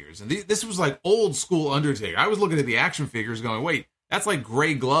action figures. And this was like old school Undertaker. I was looking at the action figures going, wait, that's like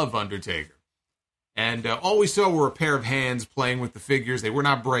Gray Glove Undertaker. And all we saw were a pair of hands playing with the figures. They were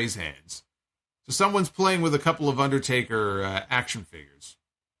not Bray's hands. So someone's playing with a couple of Undertaker action figures.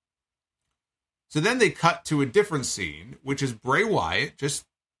 So then they cut to a different scene, which is Bray Wyatt, just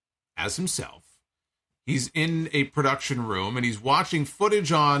as himself. He's in a production room, and he's watching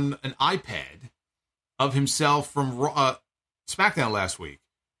footage on an iPad of himself from SmackDown last week,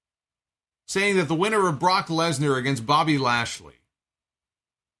 saying that the winner of Brock Lesnar against Bobby Lashley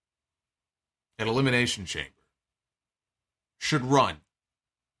at Elimination Chamber should run.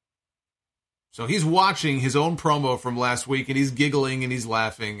 So he's watching his own promo from last week, and he's giggling, and he's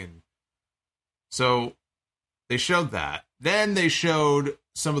laughing, and so they showed that. Then they showed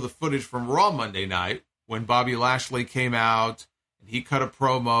some of the footage from Raw Monday night, when Bobby Lashley came out, and he cut a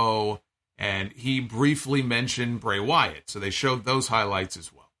promo, and he briefly mentioned Bray Wyatt. So they showed those highlights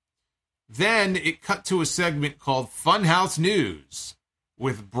as well. Then it cut to a segment called Funhouse News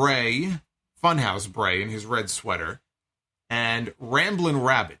with Bray, Funhouse Bray in his red sweater, and Ramblin'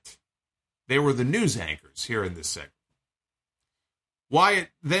 Rabbit. They were the news anchors here in this segment. Wyatt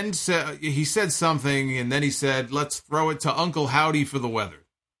then said, he said something, and then he said, let's throw it to Uncle Howdy for the weather.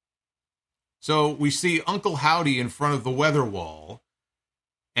 So we see Uncle Howdy in front of the weather wall,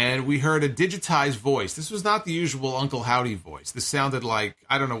 and we heard a digitized voice. This was not the usual Uncle Howdy voice. This sounded like,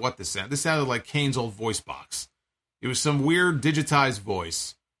 I don't know what this sounded. This sounded like Kane's old voice box. It was some weird digitized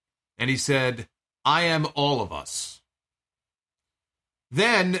voice. And he said, I am all of us.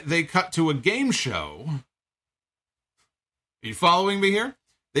 Then they cut to a game show. Are you following me here?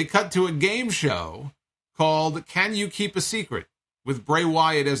 They cut to a game show called Can You Keep a Secret? With Bray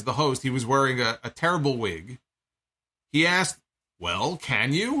Wyatt as the host. He was wearing a terrible wig. He asked, well,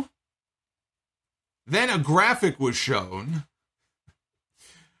 can you? Then a graphic was shown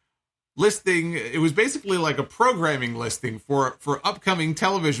listing, it was basically like a programming listing for upcoming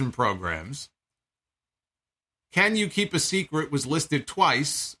television programs. Can You Keep a Secret was listed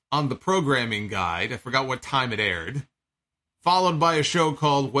twice on the programming guide. I forgot what time it aired. Followed by a show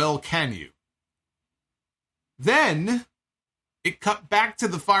called Well, Can You? Then it cut back to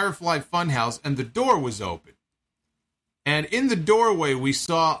the Firefly Funhouse, and the door was open. And in the doorway, we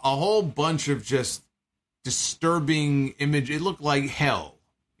saw a whole bunch of just disturbing images. It looked like hell.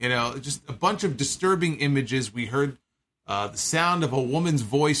 You know, just a bunch of disturbing images. We heard the sound of a woman's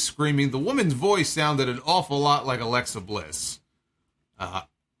voice screaming. The woman's voice sounded an awful lot like Alexa Bliss.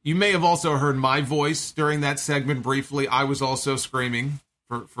 You may have also heard my voice during that segment briefly. I was also screaming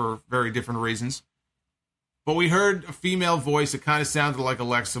for very different reasons. But we heard a female voice that kind of sounded like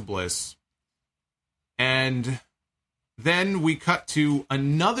Alexa Bliss. And then we cut to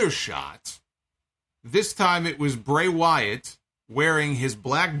another shot This time it was Bray Wyatt wearing his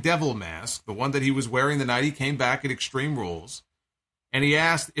Black Devil mask, the one that he was wearing the night he came back at Extreme Rules. And he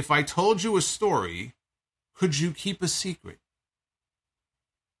asked, if I told you a story, could you keep a secret?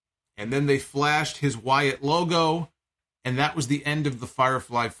 And then they flashed his Wyatt logo, and that was the end of the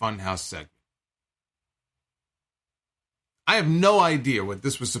Firefly Funhouse segment. I have no idea what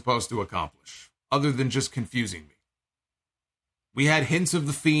this was supposed to accomplish, other than just confusing me. We had hints of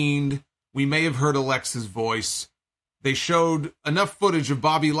The Fiend. We may have heard Alexa's voice. They showed enough footage of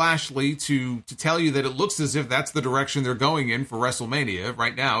Bobby Lashley to tell you that it looks as if that's the direction they're going in for WrestleMania.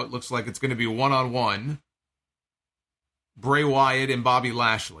 Right now, it looks like it's going to be one-on-one. Bray Wyatt and Bobby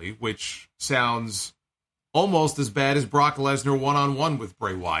Lashley, which sounds almost as bad as Brock Lesnar one-on-one with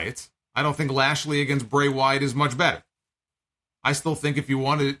Bray Wyatt. I don't think Lashley against Bray Wyatt is much better. I still think if you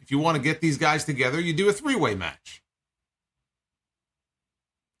want to get these guys together, you do a three-way match.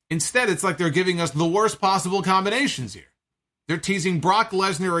 Instead, it's like they're giving us the worst possible combinations here. They're teasing Brock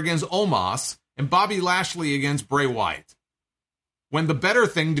Lesnar against Omos and Bobby Lashley against Bray Wyatt. When the better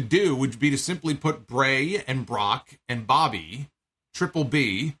thing to do would be to simply put Bray and Brock and Bobby, Triple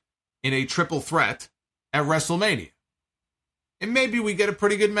B, in a triple threat at WrestleMania. And maybe we get a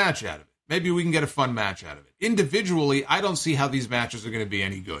pretty good match out of it. Maybe we can get a fun match out of it. Individually, I don't see how these matches are going to be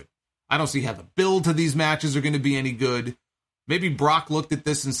any good. I don't see how the build to these matches are going to be any good. Maybe Brock looked at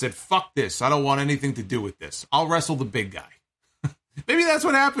this and said, fuck this. I don't want anything to do with this. I'll wrestle the big guy. Maybe that's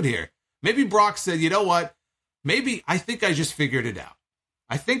what happened here. Maybe Brock said, you know what? Maybe I think I just figured it out.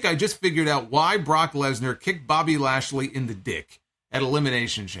 I think I just figured out why Brock Lesnar kicked Bobby Lashley in the dick at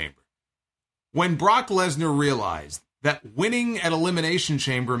Elimination Chamber. When Brock Lesnar realized that winning at Elimination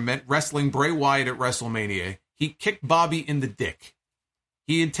Chamber meant wrestling Bray Wyatt at WrestleMania, he kicked Bobby in the dick.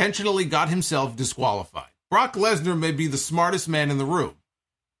 He intentionally got himself disqualified. Brock Lesnar may be the smartest man in the room,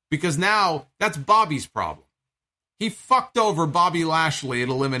 because now that's Bobby's problem. He fucked over Bobby Lashley at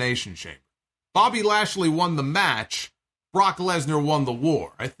Elimination Chamber. Bobby Lashley won the match. Brock Lesnar won the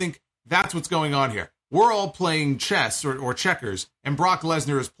war. I think that's what's going on here. We're all playing chess or checkers, and Brock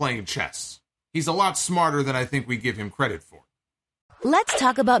Lesnar is playing chess. He's a lot smarter than I think we give him credit for. Let's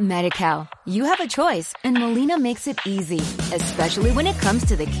talk about Medi-Cal. You have a choice, and Molina makes it easy, especially when it comes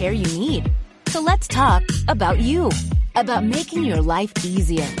to the care you need. So let's talk about you, about making your life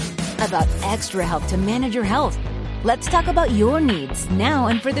easier, about extra help to manage your health. Let's talk about your needs now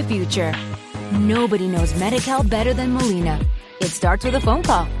and for the future. Nobody knows Medi-Cal better than Molina. It starts with a phone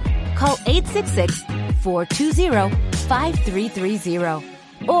call. Call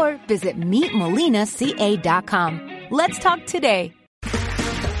 866-420-5330 or visit meetmolinaca.com. Let's talk today.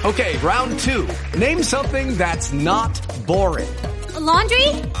 Okay, round two. Name something that's not boring. A laundry?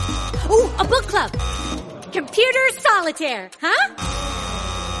 Ooh, a book club. Computer solitaire, huh?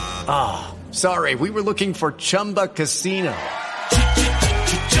 Ah, sorry, we were looking for Chumba Casino.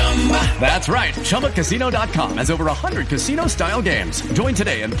 That's right, ChumbaCasino.com has over 100 casino-style games. Join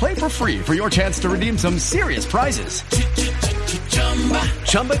today and play for free for your chance to redeem some serious prizes.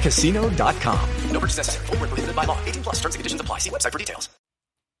 ChumbaCasino.com. No purchase necessary. Void where prohibited by law. 18 plus terms and conditions apply. See website for details.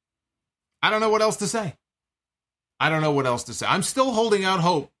 I don't know what else to say. I'm still holding out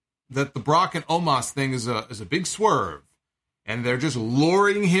hope that the Brock and Omos thing is a big swerve, and they're just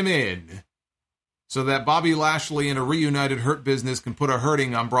luring him in so that Bobby Lashley and a reunited Hurt Business can put a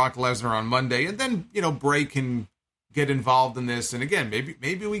hurting on Brock Lesnar on Monday, and then, Bray can get involved in this, and again,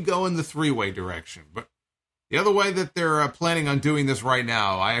 maybe we go in the three-way direction, but the other way that they're planning on doing this right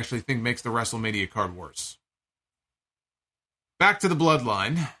now, I actually think makes the WrestleMania card worse. Back to the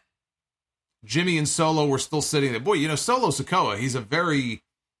Bloodline. Jimmy and Solo were still sitting there. Boy, Solo Sikoa, he's a very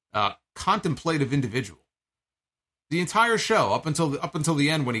contemplative individual. The entire show, up until the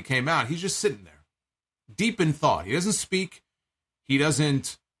end when he came out, he's just sitting there, deep in thought. He doesn't speak.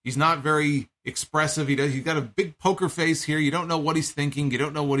 He's not very expressive. He's got a big poker face here. You don't know what he's thinking. You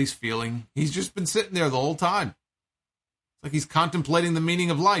don't know what he's feeling. He's just been sitting there the whole time. It's like he's contemplating the meaning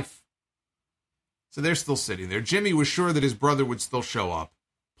of life. So they're still sitting there. Jimmy was sure that his brother would still show up.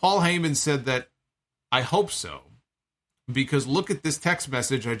 Paul Heyman said that, I hope so, because look at this text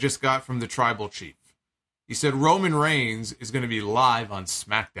message I just got from the tribal chief. He said Roman Reigns is going to be live on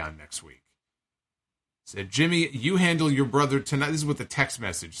SmackDown next week. He said, Jimmy, you handle your brother tonight. This is what the text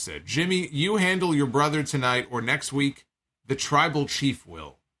message said. Jimmy, you handle your brother tonight or next week. The tribal chief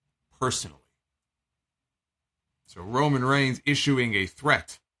will, personally. So Roman Reigns issuing a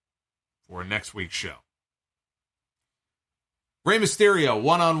threat for next week's show. Rey Mysterio,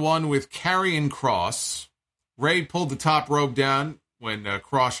 one-on-one with Karrion Kross. Rey pulled the top rope down when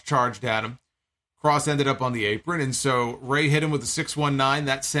Kross charged at him. Kross ended up on the apron, and so Rey hit him with a 619.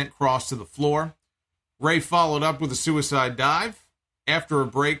 That sent Kross to the floor. Ray followed up with a suicide dive. After a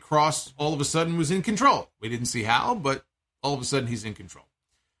break, Cross all of a sudden was in control. We didn't see how, but all of a sudden he's in control.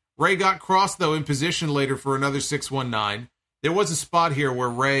 Ray got Cross, though, in position later for another 619. There was a spot here where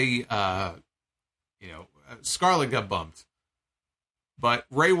Ray, Scarlett got bumped. But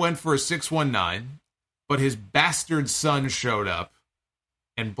Ray went for a 619, but his bastard son showed up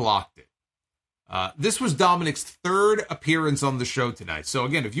and blocked it. This was Dominic's third appearance on the show tonight. So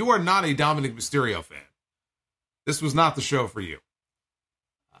again, if you are not a Dominic Mysterio fan, this was not the show for you.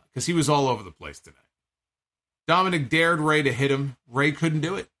 Because he was all over the place tonight. Dominic dared Ray to hit him. Ray couldn't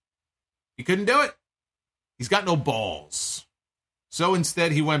do it. He couldn't do it. He's got no balls. So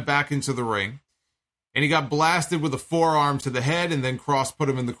instead, he went back into the ring. And he got blasted with a forearm to the head. And then Cross put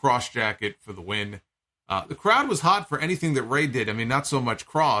him in the cross jacket for the win. The crowd was hot for anything that Ray did. I mean, not so much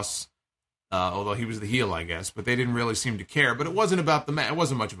Cross. Although he was the heel, I guess. But they didn't really seem to care. But it wasn't about the match. It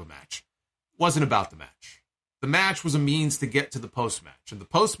wasn't much of a match. It wasn't about the match. The match was a means to get to the post-match. And the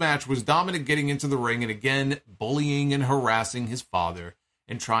post-match was Dominic getting into the ring and again bullying and harassing his father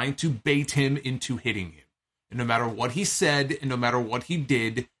and trying to bait him into hitting him. And no matter what he said and no matter what he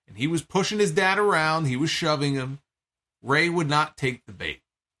did, and he was pushing his dad around, he was shoving him, Ray would not take the bait.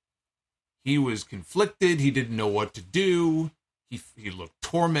 He was conflicted. He didn't know what to do. He looked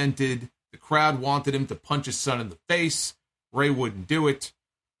tormented. The crowd wanted him to punch his son in the face. Ray wouldn't do it.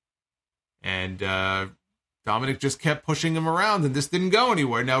 And Dominic just kept pushing him around, and this didn't go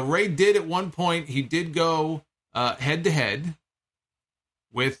anywhere. Now, Ray did at one point, he did go head-to-head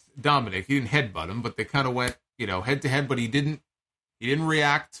with Dominic. He didn't headbutt him, but they kind of went, head-to-head, but he didn't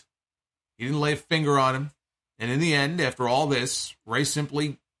react. He didn't lay a finger on him. And in the end, after all this, Ray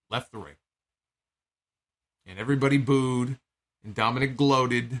simply left the ring. And everybody booed, and Dominic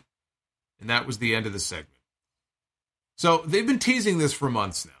gloated, and that was the end of the segment. So they've been teasing this for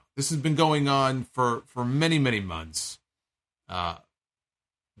months now. This has been going on for many, many months.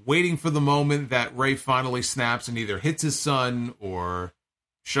 Waiting for the moment that Ray finally snaps and either hits his son or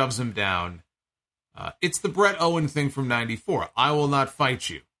shoves him down. It's the Bret Owen thing from 94. I will not fight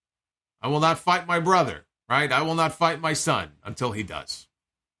you. I will not fight my brother, right? I will not fight my son until he does.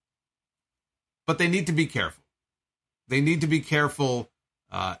 But they need to be careful. They need to be careful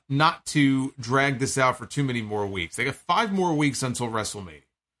not to drag this out for too many more weeks. They got 5 more weeks until WrestleMania.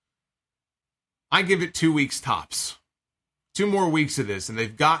 I give it 2 weeks tops. 2 more weeks of this, and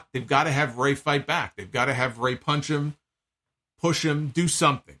they've got to have Ray fight back. They've got to have Ray punch him, push him, do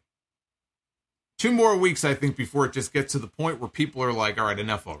something. 2 more weeks, I think, before it just gets to the point where people are like, all right,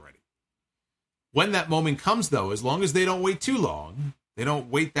 enough already. When that moment comes, though, as long as they don't wait too long, they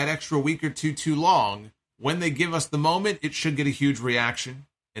don't wait that extra week or two too long, when they give us the moment, it should get a huge reaction.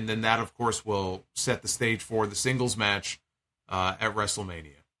 And then that, of course, will set the stage for the singles match at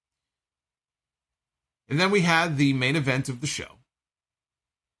WrestleMania. And then we had the main event of the show,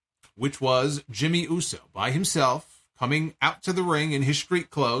 which was Jimmy Uso by himself coming out to the ring in his street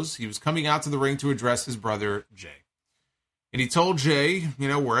clothes. He was coming out to the ring to address his brother, Jay. And he told Jay,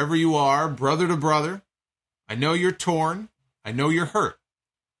 wherever you are, brother to brother, I know you're torn. I know you're hurt.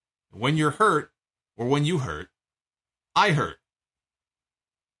 And when you're hurt, or when you hurt, I hurt.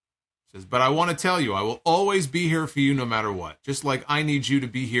 He says, but I want to tell you, I will always be here for you no matter what, just like I need you to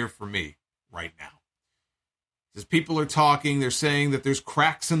be here for me right now. As people are talking, they're saying that there's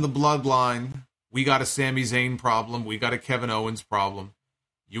cracks in the bloodline. We got a Sami Zayn problem. We got a Kevin Owens problem.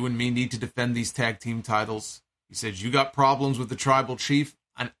 You and me need to defend these tag team titles. He says, you got problems with the tribal chief,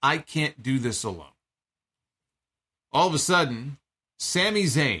 and I can't do this alone. All of a sudden, Sami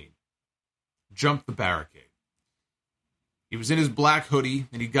Zayn jumped the barricade. He was in his black hoodie,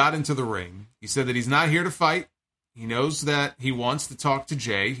 and he got into the ring. He said that he's not here to fight. He knows that he wants to talk to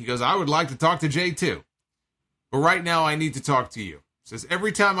Jay. He goes, I would like to talk to Jay too. But right now, I need to talk to you. He says,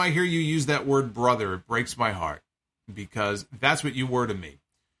 every time I hear you use that word brother, it breaks my heart. Because that's what you were to me.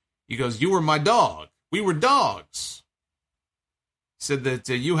 He goes, you were my dog. We were dogs. He said that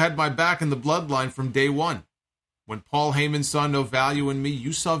you had my back in the bloodline from day one. When Paul Heyman saw no value in me,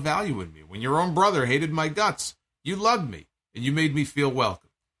 you saw value in me. When your own brother hated my guts, you loved me. And you made me feel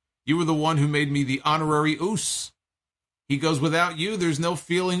welcome. You were the one who made me the honorary Oos. He goes, without you, there's no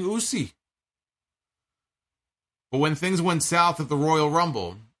feeling Oosy. But when things went south at the Royal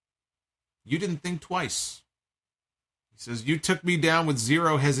Rumble, you didn't think twice. He says, you took me down with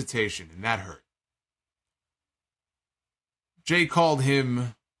zero hesitation, and that hurt. Jay called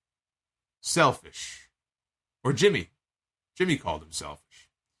him selfish. Or Jimmy. Jimmy called him selfish.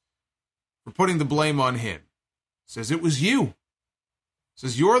 For putting the blame on him. Says, it was you.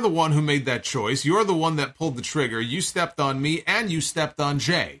 Says, you're the one who made that choice. You're the one that pulled the trigger. You stepped on me, and you stepped on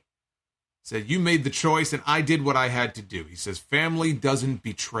Jay. Said, you made the choice and I did what I had to do. He says, family doesn't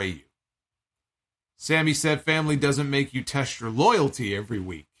betray you. Sami said, family doesn't make you test your loyalty every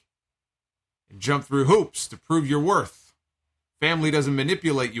week and jump through hoops to prove your worth. Family doesn't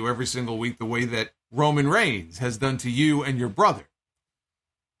manipulate you every single week the way that Roman Reigns has done to you and your brother.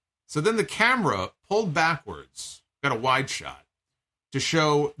 So then the camera pulled backwards, got a wide shot, to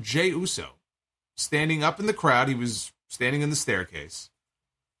show Jey Uso standing up in the crowd. He was standing in the staircase.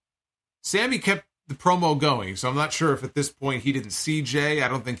 Sami kept the promo going, so I'm not sure if at this point he didn't see Jey. I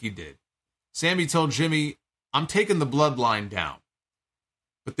don't think he did. Sami told Jimmy, I'm taking the bloodline down,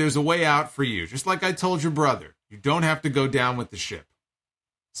 but there's a way out for you. Just like I told your brother, you don't have to go down with the ship.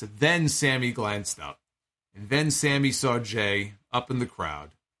 So then Sami glanced up, and then Sami saw Jey up in the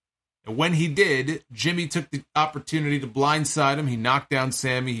crowd. And when he did, Jimmy took the opportunity to blindside him. He knocked down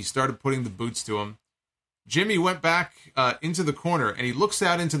Sami. He started putting the boots to him. Jimmy went back into the corner, and he looks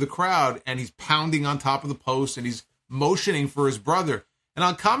out into the crowd, and he's pounding on top of the post, and he's motioning for his brother. And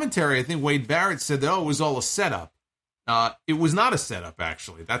on commentary, I think Wade Barrett said that, oh, it was all a setup. It was not a setup,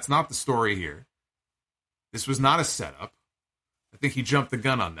 actually. That's not the story here. This was not a setup. I think he jumped the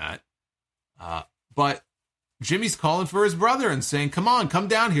gun on that. But Jimmy's calling for his brother and saying, come on, come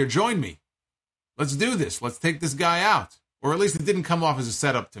down here, join me. Let's do this. Let's take this guy out. Or at least it didn't come off as a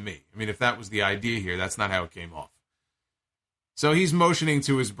setup to me. I mean, if that was the idea here, that's not how it came off. So he's motioning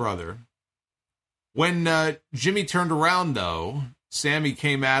to his brother. When Jimmy turned around, though, Sami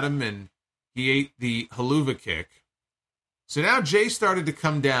came at him and he ate the haluva kick. So now Jey started to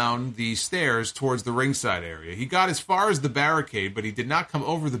come down the stairs towards the ringside area. He got as far as the barricade, but he did not come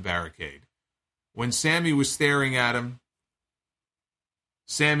over the barricade. When Sami was staring at him,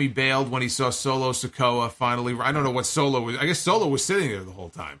 Sami bailed when he saw Solo Sikoa finally. I don't know what Solo was. I guess Solo was sitting there the whole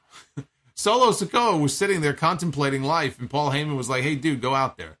time. Solo Sikoa was sitting there contemplating life, and Paul Heyman was like, hey, dude, go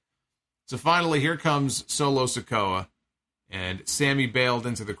out there. So finally, here comes Solo Sikoa, and Sami bailed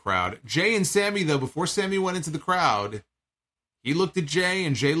into the crowd. Jey and Sami, though, before Sami went into the crowd, he looked at Jey,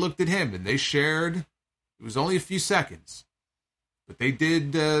 and Jey looked at him, and they shared. It was only a few seconds. But they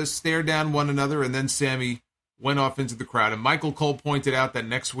did stare down one another, and then Sami went off into the crowd. And Michael Cole pointed out that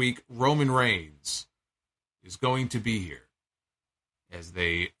next week, Roman Reigns is going to be here as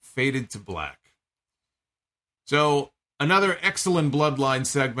they faded to black. So another excellent Bloodline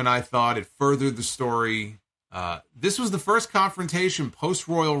segment, I thought. It furthered the story. This was the first confrontation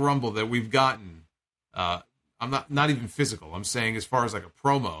post-Royal Rumble that we've gotten. I'm not even physical. I'm saying as far as like a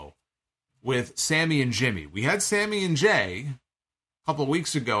promo with Sami and Jimmy. We had Sami and Jey a couple of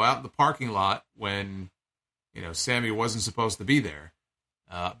weeks ago out in the parking lot when, Sami wasn't supposed to be there.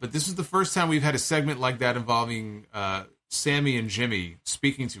 But this is the first time we've had a segment like that involving Sami and Jimmy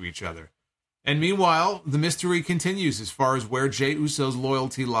speaking to each other. And meanwhile, the mystery continues as far as where Jey Uso's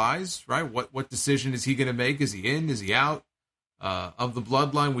loyalty lies, right? What decision is he going to make? Is he in? Is he out? Of the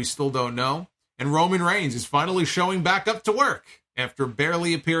Bloodline, we still don't know. And Roman Reigns is finally showing back up to work after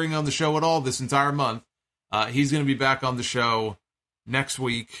barely appearing on the show at all this entire month. He's going to be back on the show next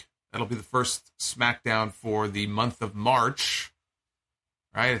week. That'll be the first SmackDown for the month of March,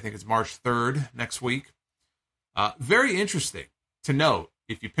 right? I think it's March 3rd next week. Very interesting to note,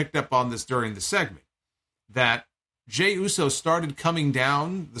 if you picked up on this during the segment, that Jey Uso started coming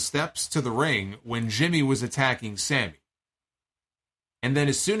down the steps to the ring when Jimmy was attacking Sami. And then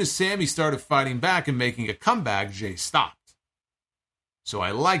as soon as Sami started fighting back and making a comeback, Jey stopped. So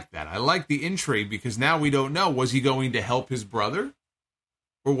I like that. I like the intrigue because now we don't know, was he going to help his brother?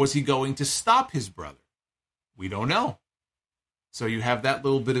 Or was he going to stop his brother? We don't know. So you have that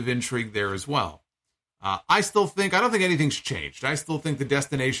little bit of intrigue there as well. I don't think anything's changed. I still think the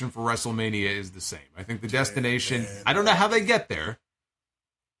destination for WrestleMania is the same. I think the destination, I don't know how they get there.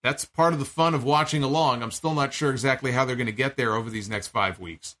 That's part of the fun of watching along. I'm still not sure exactly how they're going to get there over these next 5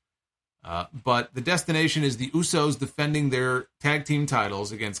 weeks. But the destination is the Usos defending their tag team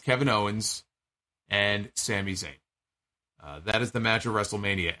titles against Kevin Owens and Sami Zayn. That is the match of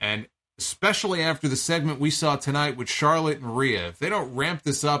WrestleMania. And especially after the segment we saw tonight with Charlotte and Rhea, if they don't ramp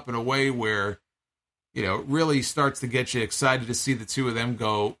this up in a way where, it really starts to get you excited to see the two of them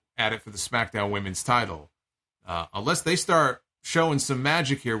go at it for the SmackDown Women's title, unless they start showing some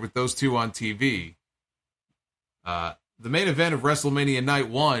magic here with those two on TV, the main event of WrestleMania Night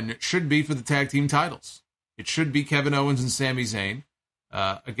 1 should be for the tag team titles. It should be Kevin Owens and Sami Zayn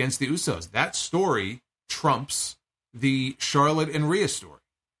against the Usos. That story trumps the Charlotte and Rhea story.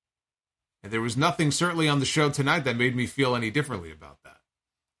 And there was nothing certainly on the show tonight that made me feel any differently about that.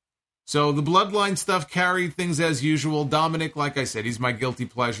 So the Bloodline stuff carried things as usual. Dominic, like I said, he's my guilty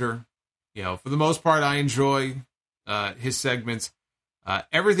pleasure. For the most part, I enjoy his segments.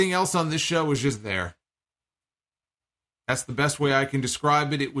 Everything else on this show was just there. That's the best way I can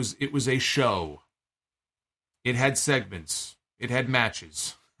describe it. It was a show. It had segments. It had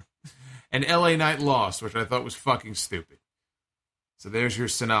matches. And LA Knight lost, which I thought was fucking stupid. So there's your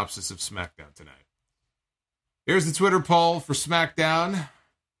synopsis of SmackDown tonight. Here's the Twitter poll for SmackDown.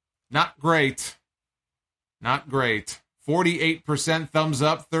 Not great. Not great. 48% thumbs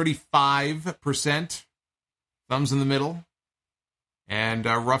up, 35% thumbs in the middle, and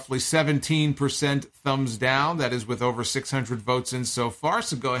roughly 17% thumbs down. That is with over 600 votes in so far.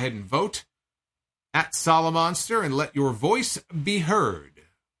 So go ahead and vote at Solomonster and let your voice be heard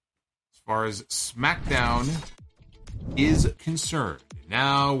as far as SmackDown is concerned.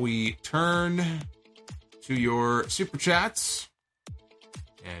 Now we turn to your Super Chats.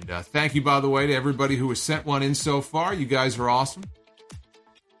 And thank you, by the way, to everybody who has sent one in so far. You guys are awesome.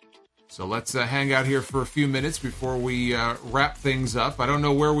 So let's hang out here for a few minutes before we wrap things up. I don't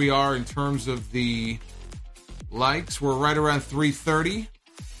know where we are in terms of the likes. We're right around 330.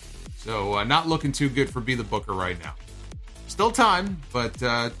 So not looking too good for Be the Booker right now. Still time, but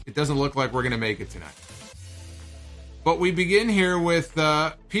it doesn't look like we're going to make it tonight. But we begin here with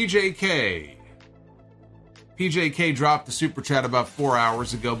PJK. PJK dropped the Super Chat about 4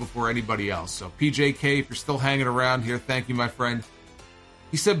 hours ago before anybody else. So PJK, if you're still hanging around here, thank you, my friend.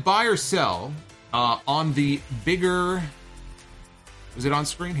 He said buy or sell on the bigger... Was it on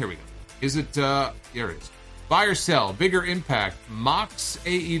screen? Here we go. Is it... Here it is. Buy or sell, bigger impact, Mox,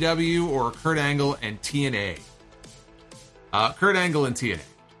 AEW, or Kurt Angle and TNA? Kurt Angle and TNA.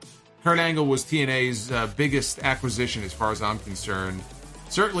 Kurt Angle was TNA's biggest acquisition as far as I'm concerned.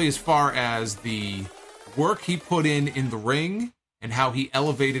 Certainly as far as the work he put in the ring and how he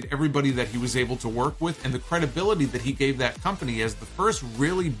elevated everybody that he was able to work with and the credibility that he gave that company as the first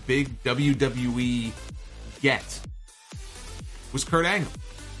really big WWE get was Kurt Angle.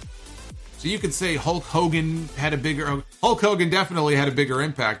 So you could say Hulk Hogan definitely had a bigger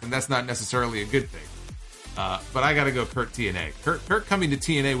impact, and that's not necessarily a good thing. But I got to go Kurt TNA. Kurt coming to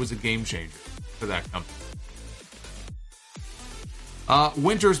TNA was a game changer for that company.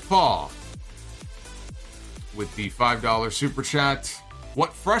 Winter's Paw with the $5 Super Chat.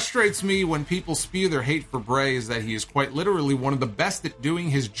 What frustrates me when people spew their hate for Bray is that he is quite literally one of the best at doing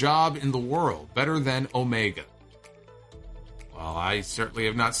his job in the world, better than Omega. Well, I certainly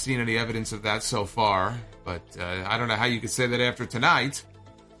have not seen any evidence of that so far, but I don't know how you could say that after tonight.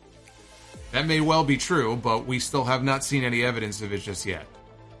 That may well be true, but we still have not seen any evidence of it just yet.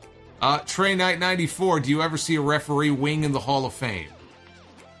 Trey Knight 94, do you ever see a referee wing in the Hall of Fame?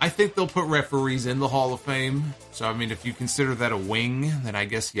 I think they'll put referees in the Hall of Fame. So, I mean, if you consider that a wing, then I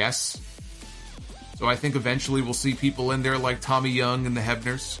guess yes. So I think eventually we'll see people in there like Tommy Young and the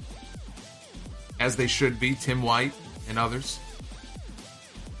Hebners. As they should be, Tim White and others.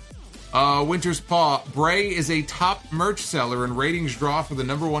 Winter's Paw, Bray is a top merch seller and ratings draw for the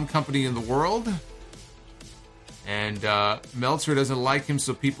 #1 company in the world. And Meltzer doesn't like him,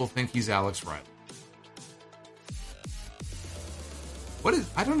 so people think he's Alex Riley.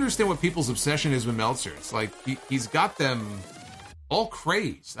 I don't understand what people's obsession is with Meltzer. It's like he's got them all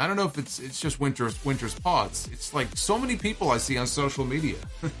crazed. I don't know if it's just Winter's Paw. It's like so many people I see on social media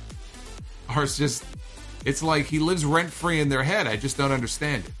are just, it's like he lives rent-free in their head. I just don't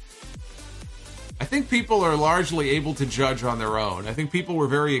understand it. I think people are largely able to judge on their own. I think people were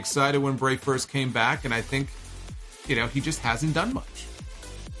very excited when Bray first came back, and I think, he just hasn't done much.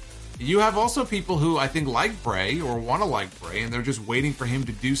 You have also people who I think like Bray or want to like Bray, and they're just waiting for him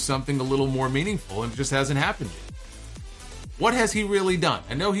to do something a little more meaningful, and it just hasn't happened yet. What has he really done?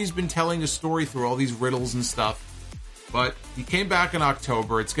 I know he's been telling a story through all these riddles and stuff, but he came back in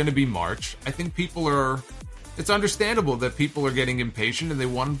October. It's going to be March. I think it's understandable that people are getting impatient and they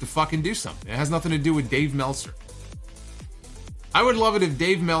want him to fucking do something. It has nothing to do with Dave Meltzer. I would love it if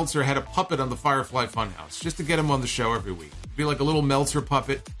Dave Meltzer had a puppet on the Firefly Funhouse, just to get him on the show every week. It'd be like a little Meltzer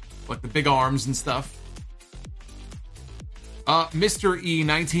puppet, like the big arms and stuff. Mr. E,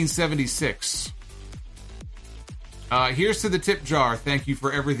 1976. Here's to the tip jar. Thank you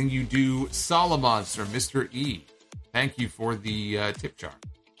for everything you do, Solomonster. Mr. E, thank you for the tip jar.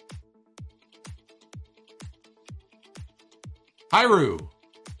 Hyru.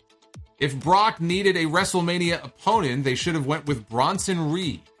 If Brock needed a WrestleMania opponent, they should have went with Bronson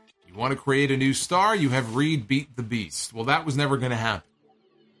Reed. You want to create a new star, you have Reed beat the Beast. Well, that was never going to happen.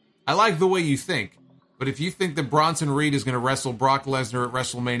 I like the way you think, but if you think that Bronson Reed is going to wrestle Brock Lesnar at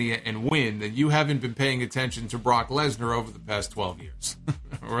WrestleMania and win, then you haven't been paying attention to Brock Lesnar over the past 12 years.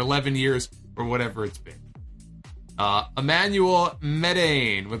 or 11 years, or whatever it's been. Emmanuel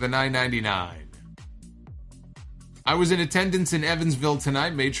Medane with a $9.99. I was in attendance in Evansville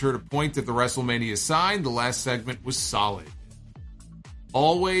tonight. Made sure to point at the WrestleMania sign. The last segment was solid.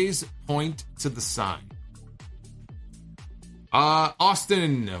 Always point to the sign.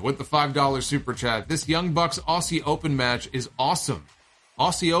 Austin with the $5 super chat. This Young Bucks Aussie Open match is awesome.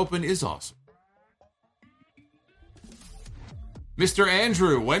 Aussie Open is awesome. Mr.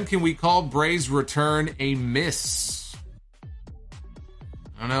 Andrew, when can we call Bray's return a miss?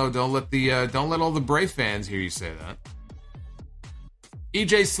 I don't know. Don't let all the Bray fans hear you say that.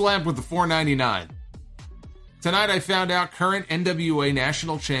 EJ Slamp with the $4.99. Tonight I found out current NWA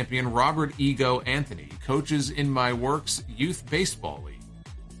National Champion Robert Ego Anthony coaches in my work's youth baseball league.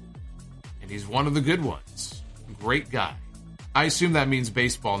 And he's one of the good ones. Great guy. I assume that means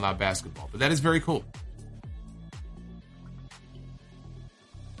baseball, not basketball, but that is very cool.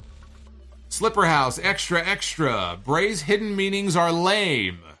 Slipperhouse, extra. Bray's hidden meanings are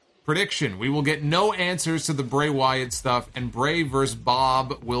lame. Prediction, we will get no answers to the Bray Wyatt stuff, and Bray versus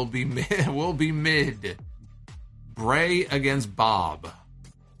Bob will be mid. Bray against Bob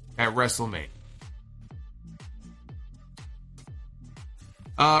at WrestleMania.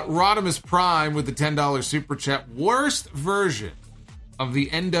 Rodimus Prime with the $10 super chat. Worst version of the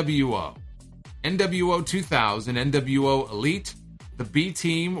NWO. NWO 2000, NWO Elite, the B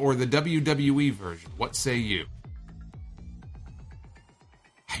Team, or the WWE version? What say you?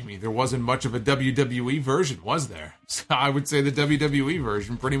 I mean, there wasn't much of a WWE version, was there? So I would say the WWE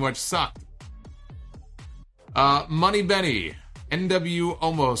version pretty much sucked. Money Benny, NW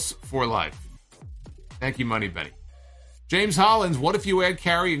Omos for life. Thank you, Money Benny. James Hollins, what if you add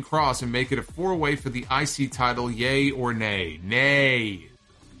Karrion Kross and make it a 4-way for the IC title, yay or nay? Nay.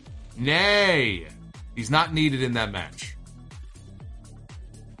 He's not needed in that match.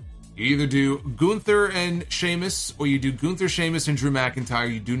 You either do Gunther and Sheamus, or you do Gunther, Sheamus, and Drew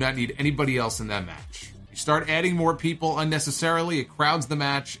McIntyre. You do not need anybody else in that match. You start adding more people unnecessarily, it crowds the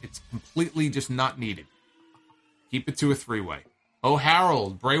match. It's completely just not needed. Keep it to a 3-way. Oh,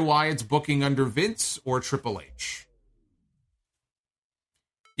 Harold, Bray Wyatt's booking under Vince or Triple H?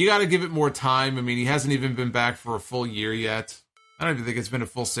 You got to give it more time. I mean, he hasn't even been back for a full year yet. I don't even think it's been a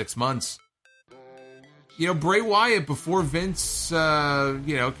full 6 months. You know, Bray Wyatt, before Vince,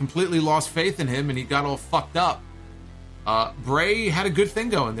 completely lost faith in him and he got all fucked up, Bray had a good thing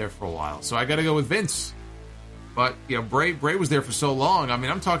going there for a while. So I got to go with Vince. But, Bray was there for so long. I mean,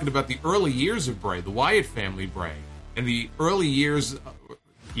 I'm talking about the early years of Bray, the Wyatt family Bray. And the early years,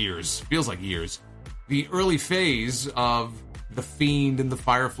 feels like years, the early phase of the Fiend and the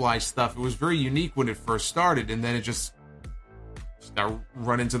Firefly stuff. It was very unique when it first started, and then it just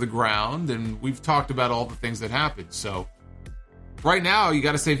run into the ground, and we've talked about all the things that happened. So right now, you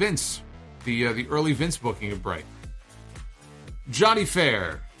got to say Vince, the early Vince booking of Bray. Johnny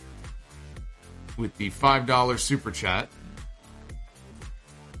Fair with the $5 super chat.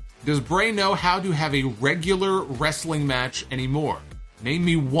 Does Bray know how to have a regular wrestling match anymore? Name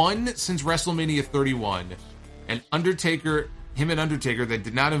me one since WrestleMania 31, and him and Undertaker that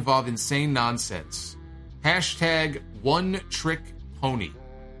did not involve insane nonsense. Hashtag one trick pony.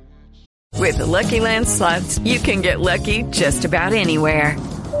 With the Lucky Land Slots, you can get lucky just about anywhere.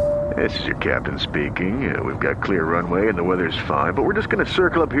 This is your captain speaking. We've got clear runway and the weather's fine, but we're just going to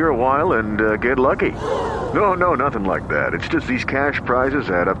circle up here a while and get lucky. No, nothing like that. It's just these cash prizes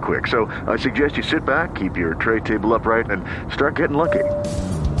add up quick. So I suggest you sit back, keep your tray table upright, and start getting lucky.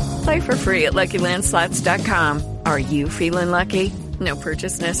 Play for free at LuckyLandSlots.com. Are you feeling lucky? No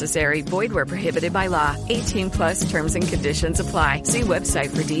purchase necessary. Void where prohibited by law. 18+ terms and conditions apply. See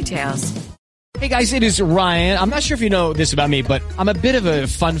website for details. Hey guys, it is Ryan. I'm not sure if you know this about me, but I'm a bit of a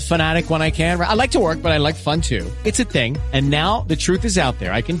fun fanatic when I can. I like to work, but I like fun too. It's a thing. And now the truth is out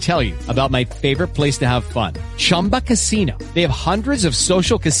there. I can tell you about my favorite place to have fun. Chumba Casino. They have hundreds of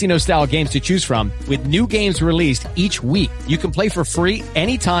social casino style games to choose from with new games released each week. You can play for free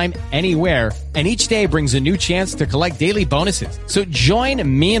anytime, anywhere. And each day brings a new chance to collect daily bonuses. So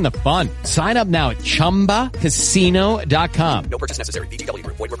join me in the fun. Sign up now at ChumbaCasino.com. No purchase necessary. VGW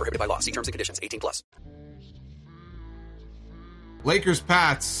Group. Void where prohibited by law. See terms and conditions. 18+. Lakers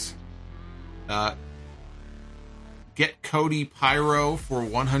Pats. Get Cody Pyro for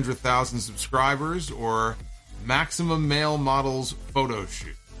 100,000 subscribers, or Maximum Male Models photo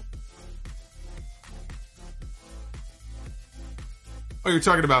shoot. Oh, you're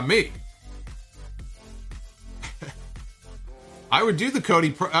talking about me. I would do the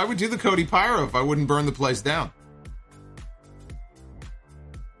Cody Pyro if I wouldn't burn the place down.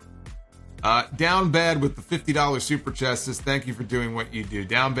 Down Bad with the $50 super chat says, thank you for doing what you do.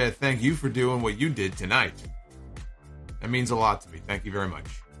 Down Bad, thank you for doing what you did tonight. That means a lot to me. Thank you very much.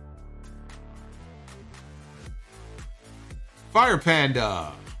 Fire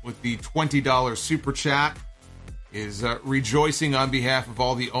Panda with the $20 super chat is rejoicing on behalf of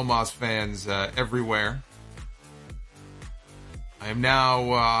all the Omos fans everywhere. I am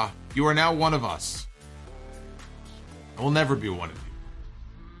now, you are now one of us. I will never be one of you.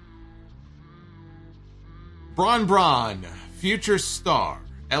 Braun, future star,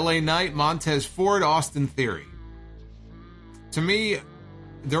 LA Knight, Montez Ford, Austin Theory. To me,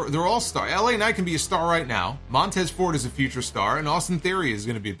 they're all star. LA Knight can be a star right now. Montez Ford is a future star, and Austin Theory is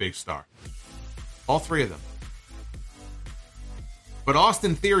going to be a big star. All three of them. But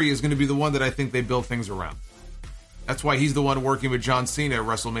Austin Theory is going to be the one that I think they build things around. That's why he's the one working with John Cena at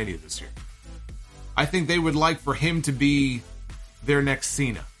WrestleMania this year. I think they would like for him to be their next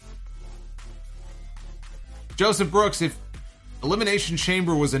Cena. Joseph Brooks, if Elimination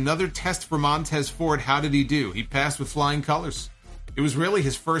Chamber was another test for Montez Ford, how did he do? He passed with flying colors. It was really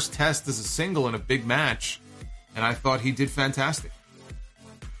his first test as a single in a big match, and I thought he did fantastic.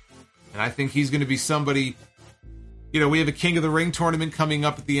 And I think he's going to be somebody... You know, we have a King of the Ring tournament coming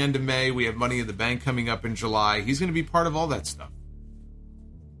up at the end of May. We have Money in the Bank coming up in July. He's going to be part of all that stuff.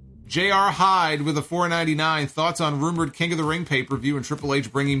 J.R. Hyde with a $4.99. Thoughts on rumored King of the Ring pay-per-view and Triple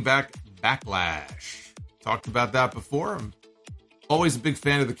H bringing back Backlash. Talked about that before. I'm always a big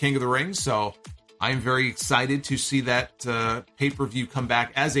fan of the King of the Ring, so I'm very excited to see that pay-per-view come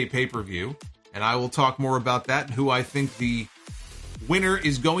back as a pay-per-view. And I will talk more about that and who I think the winner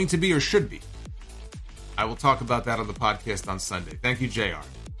is going to be or should be. I will talk about that on the podcast on Sunday. Thank you, JR.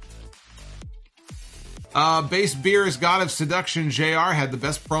 Base Beer's God of Seduction, JR, had the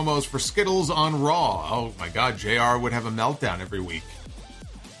best promos for Skittles on Raw. Oh my God, JR would have a meltdown every week.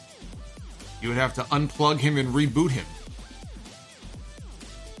 You would have to unplug him and reboot him.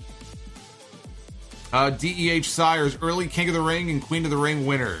 DEH Sires, early King of the Ring and Queen of the Ring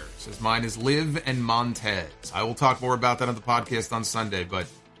winner. Says mine is Liv and Montez. I will talk more about that on the podcast on Sunday, but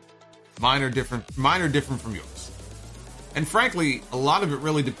Mine are different from yours. And frankly, a lot of it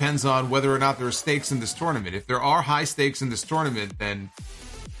really depends on whether or not there are stakes in this tournament. If there are high stakes in this tournament, then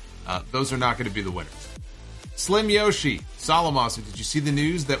those are not going to be the winners. Slim Yoshi, Solomasa, did you see the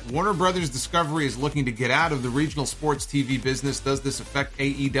news that Warner Brothers Discovery is looking to get out of the regional sports TV business? Does this affect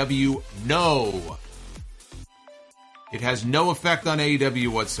AEW? No. It has no effect on AEW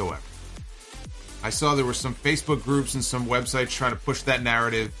whatsoever. I saw there were some Facebook groups and some websites trying to push that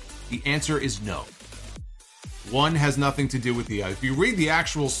narrative. The answer is no. One has nothing to do with the other. If you read the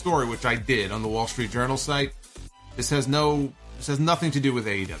actual story, which I did on the Wall Street Journal site, this has nothing to do with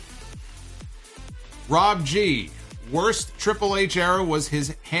AEW. Rob G. Worst Triple H era was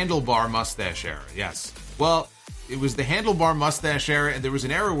his handlebar mustache era. Yes. Well, it was the handlebar mustache era, and there was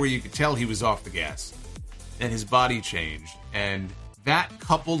an era where you could tell he was off the gas. And his body changed. And that,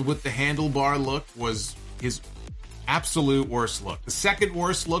 coupled with the handlebar look, was his absolute worst look. The second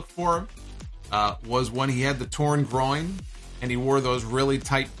worst look for him was when he had the torn groin and he wore those really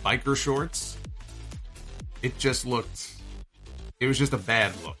tight biker shorts. It was just a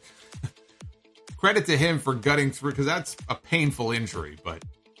bad look. Credit to him for gutting through, because that's a painful injury, but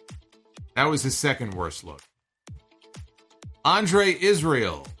that was his second worst look. Andre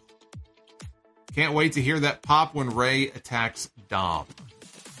Israel. Can't wait to hear that pop when Ray attacks Dom.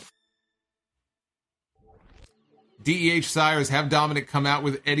 DEH Sires, have Dominic come out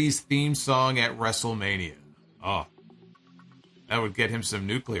with Eddie's theme song at WrestleMania. Oh, that would get him some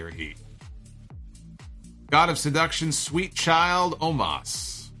nuclear heat. God of Seduction, Sweet Child,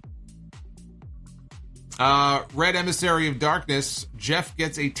 Omos. Red Emissary of Darkness, Jeff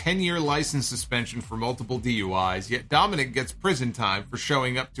gets a 10-year license suspension for multiple DUIs, yet Dominic gets prison time for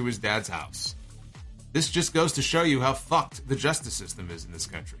showing up to his dad's house. This just goes to show you how fucked the justice system is in this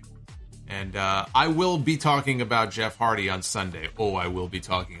country. And I will be talking about Jeff Hardy on Sunday. Oh, I will be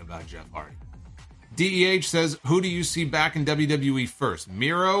talking about Jeff Hardy. DEH says, who do you see back in WWE first,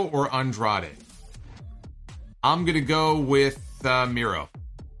 Miro or Andrade? I'm going to go with Miro.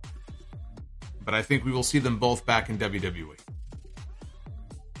 But I think we will see them both back in WWE.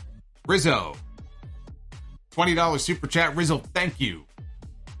 Rizzo. $20 super chat. Rizzo, thank you.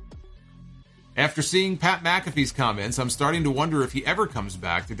 After seeing Pat McAfee's comments, I'm starting to wonder if he ever comes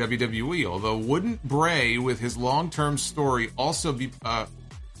back to WWE. Although, wouldn't Bray, with his long-term story,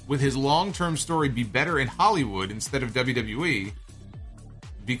 be better in Hollywood instead of WWE?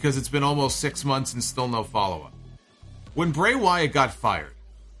 Because it's been almost 6 months and still no follow-up. When Bray Wyatt got fired,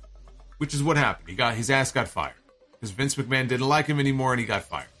 which is what happened, his ass got fired because Vince McMahon didn't like him anymore and he got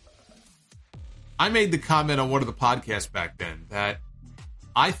fired. I made the comment on one of the podcasts back then that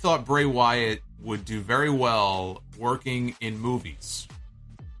I thought Bray Wyatt would do very well working in movies.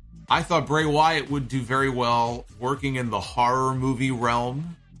 I thought Bray Wyatt would do very well working in the horror movie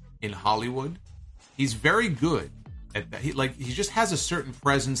realm in Hollywood. He's very good at that. He just has a certain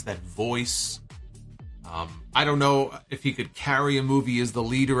presence, that voice. I don't know if he could carry a movie as the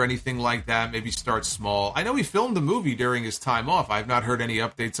lead or anything like that. Maybe start small. I know he filmed the movie during his time off. I've not heard any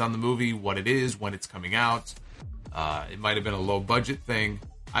updates on the movie, what it is, when it's coming out. It might have been a low-budget thing.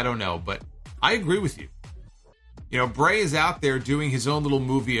 I don't know, but I agree with you. You know, Bray is out there doing his own little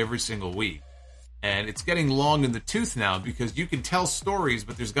movie every single week. And it's getting long in the tooth now because you can tell stories,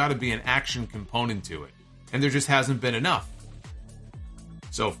 but there's got to be an action component to it. And there just hasn't been enough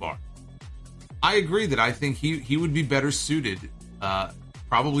so far. I agree that I think he would be better suited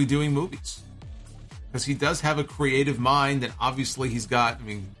probably doing movies. Because he does have a creative mind, and obviously he's got, I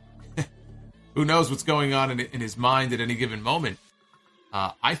mean, who knows what's going on in his mind at any given moment.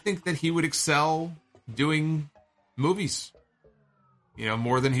 I think that he would excel doing movies, you know,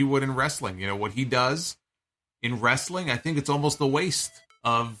 more than he would in wrestling. You know, what he does in wrestling, I think it's almost a waste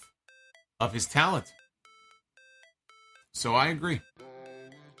of his talent. So I agree.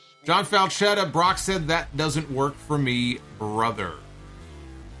 John Falchetta, Brock said that doesn't work for me, brother.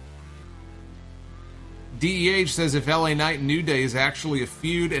 DEH says if LA Knight and New Day is actually a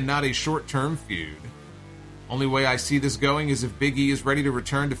feud and not a short-term feud, only way I see this going is if Big E is ready to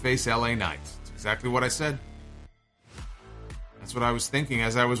return to face LA Knight. That's exactly what I said. That's what I was thinking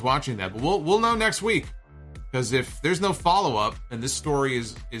as I was watching that. But we'll know next week. Because if there's no follow-up and this story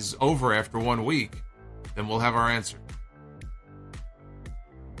is over after 1 week, then we'll have our answer.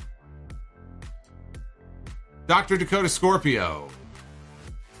 Dr. Dakota Scorpio.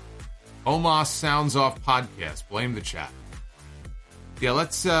 Omos Sounds Off podcast. Blame the chat. Yeah,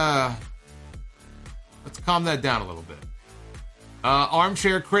 let's calm that down a little bit.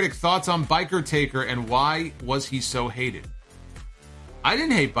 Armchair Critic, thoughts on Biker Taker and why was he so hated? I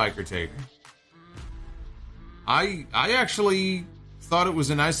didn't hate Biker Taker. I actually thought it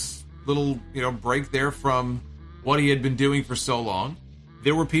was a nice little, break there from what he had been doing for so long.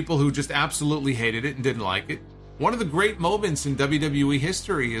 There were people who just absolutely hated it and didn't like it. One of the great moments in WWE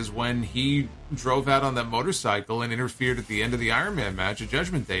history is when he drove out on that motorcycle and interfered at the end of the Iron Man match at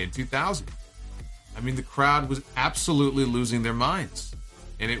Judgment Day in 2000. I mean, the crowd was absolutely losing their minds.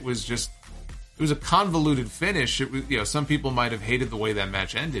 And it was a convoluted finish. It was, some people might have hated the way that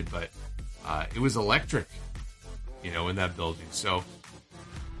match ended, but it was electric, in that building. So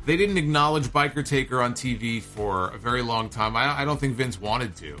they didn't acknowledge Biker Taker on TV for a very long time. I don't think Vince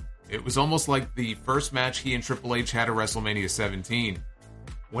wanted to. It was almost like the first match he and Triple H had at WrestleMania 17.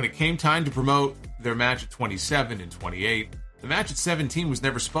 When it came time to promote their match at 27 and 28, the match at 17 was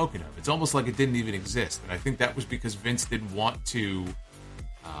never spoken of. It's almost like it didn't even exist. And I think that was because Vince didn't want to,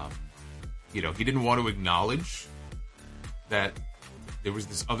 he didn't want to acknowledge that there was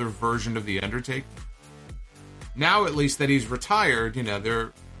this other version of The Undertaker. Now, at least that he's retired,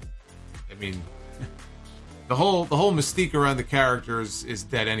 the whole mystique around the character is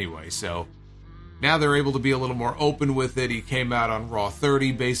dead anyway. So now they're able to be a little more open with it. He came out on Raw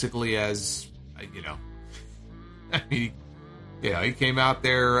 30 basically as, he came out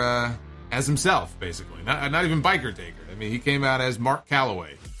there as himself, basically. Not even Biker Taker. I mean, he came out as Mark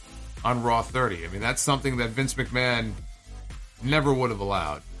Calloway on Raw 30. I mean, that's something that Vince McMahon never would have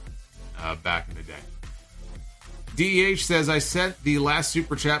allowed back in the day. DEH says, I sent the last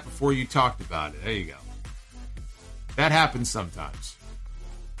super chat before you talked about it. There you go. That happens sometimes.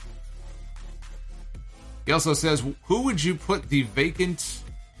 He also says, who would you put the vacant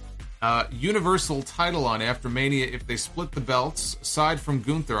Universal title on after Mania if they split the belts? Aside from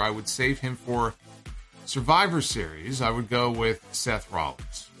Gunther, I would save him for Survivor Series. I would go with Seth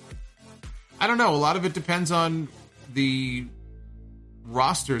Rollins. I don't know. A lot of it depends on the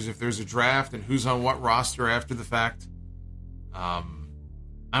rosters, if there's a draft and who's on what roster after the fact. I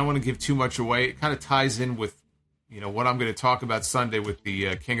don't want to give too much away. It kind of ties in with what I'm going to talk about Sunday with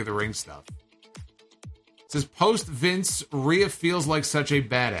the King of the Ring stuff. It says, post-Vince, Rhea feels like such a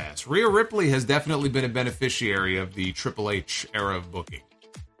badass. Rhea Ripley has definitely been a beneficiary of the Triple H era of booking.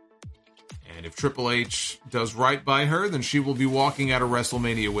 And if Triple H does right by her, then she will be walking out of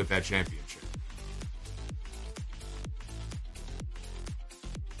WrestleMania with that championship.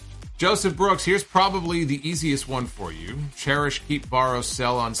 Joseph Brooks, here's probably the easiest one for you. Cherish, keep, borrow,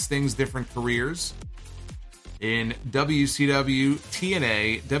 sell on Sting's different careers in WCW,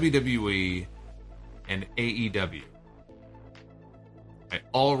 TNA, WWE, and AEW. I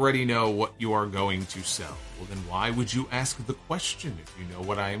already know what you are going to sell. Well, then why would you ask the question if you know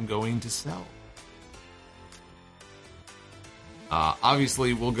what I am going to sell?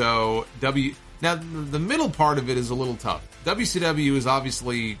 Obviously, we'll go Now, the middle part of it is a little tough. WCW is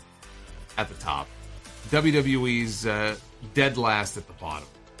obviously at the top. WWE's dead last at the bottom.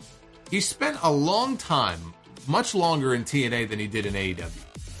 He spent a long time, much longer in TNA than he did in AEW.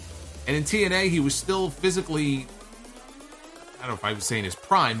 And in TNA, he was still physically, I don't know if I was saying his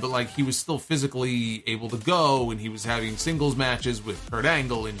prime, but like he was still physically able to go, and he was having singles matches with Kurt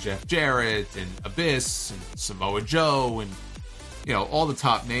Angle and Jeff Jarrett and Abyss and Samoa Joe and, you know, all the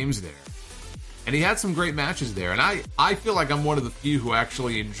top names there. And he had some great matches there. And I feel like I'm one of the few who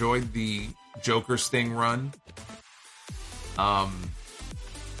actually enjoyed the Joker Sting run.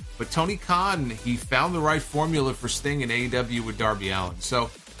 But Tony Khan, he found the right formula for Sting in AEW with Darby Allin. So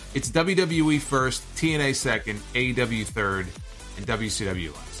it's WWE first, TNA second, AEW third, and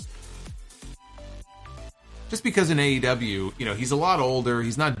WCW last. Just because in AEW, you know, he's a lot older,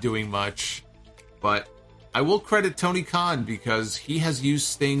 he's not doing much, but I will credit Tony Khan because he has used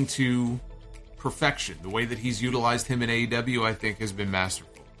Sting to perfection. The way that he's utilized him in AEW, I think, has been masterful.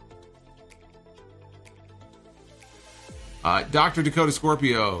 Dr. Dakota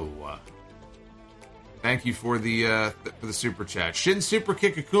Scorpio, thank you for the super chat. Shin Super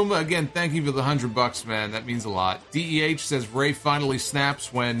Kick Akuma, again, thank you for the $100, man. That means a lot. DEH says Ray finally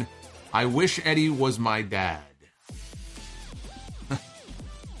snaps when I wish Eddie was my dad.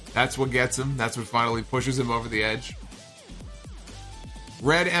 That's what gets him. That's what finally pushes him over the edge.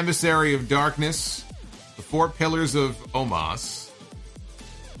 Red Emissary of Darkness, the Four Pillars of Omos.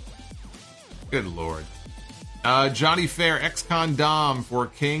 Good Lord. Johnny Fair, ex-con Dom for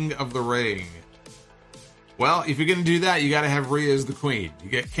King of the Ring. Well, if you're going to do that, you got to have Rhea as the queen. You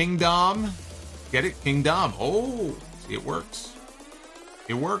get King Dom. Get it? King Dom. Oh, see, it works.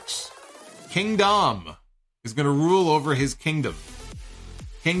 It works. King Dom is going to rule over his kingdom.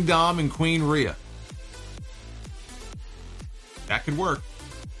 King Dom and Queen Rhea. That could work.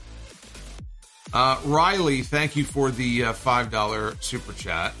 Riley, thank you for the $5 super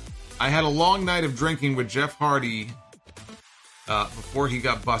chat. I had a long night of drinking with Jeff Hardy before he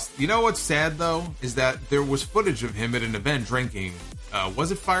got busted. You know what's sad, though, is that there was footage of him at an event drinking.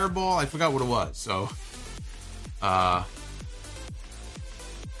 Was it Fireball? I forgot what it was. So, that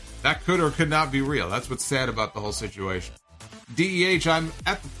could or could not be real. That's what's sad about the whole situation. DEH, I'm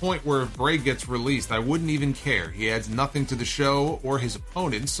at the point where if Bray gets released, I wouldn't even care. He adds nothing to the show or his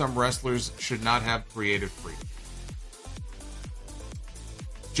opponents. Some wrestlers should not have creative freedom.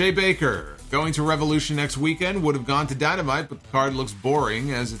 Jay Baker, going to Revolution next weekend, would have gone to Dynamite, but the card looks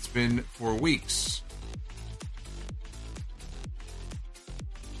boring as it's been for weeks.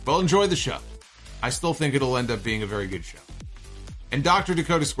 Well, enjoy the show. I still think it'll end up being a very good show. And Dr.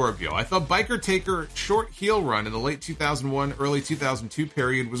 Dakota Scorpio, I thought Biker Taker short heel run in the late 2001, early 2002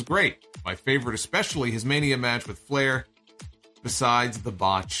 period was great. My favorite especially his Mania match with Flair, besides the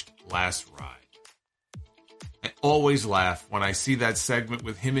botched last ride. I always laugh when I see that segment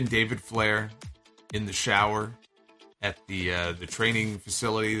with him and David Flair in the shower at the training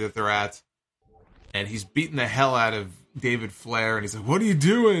facility that they're at. And he's beating the hell out of David Flair. And he's like, what are you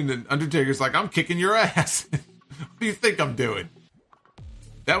doing? And Undertaker's like, I'm kicking your ass. What do you think I'm doing?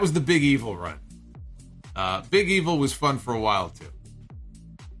 That was the Big Evil run. Big Evil was fun for a while, too.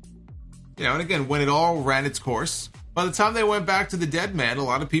 You know, and again, when it all ran its course, by the time they went back to the Dead Man, a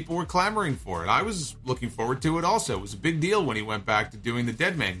lot of people were clamoring for it. I was looking forward to it also. It was a big deal when he went back to doing the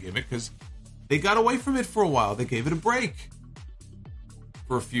Dead Man gimmick because they got away from it for a while. They gave it a break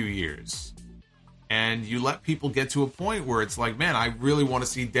for a few years. And you let people get to a point where it's like, man, I really want to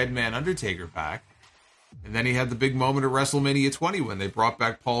see Dead Man Undertaker back. And then he had the big moment at WrestleMania 20 when they brought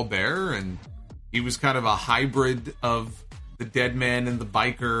back Paul Bearer, and he was kind of a hybrid of the Dead Man and the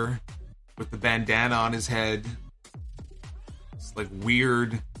biker with the bandana on his head. It's like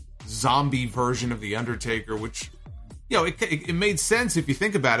weird zombie version of the Undertaker, which, you know, it made sense if you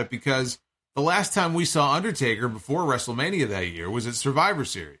think about it, because the last time we saw Undertaker before WrestleMania that year was at Survivor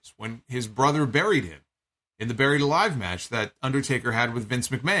Series when his brother buried him in the Buried Alive match that Undertaker had with Vince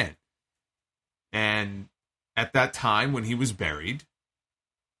McMahon. And at that time when he was buried,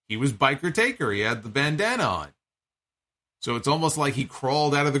 he was Biker Taker. He had the bandana on. So it's almost like he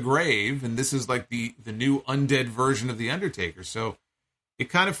crawled out of the grave, and this is like the new undead version of the Undertaker. So it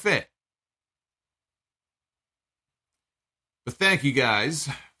kind of fit. But thank you guys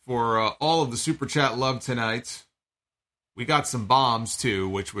for all of the Super Chat love tonight. We got some bombs, too,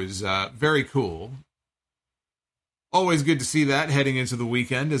 which was very cool. Always good to see that heading into the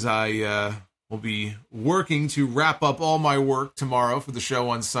weekend, as I will be working to wrap up all my work tomorrow for the show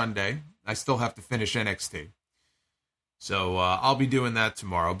on Sunday. I still have to finish NXT. So I'll be doing that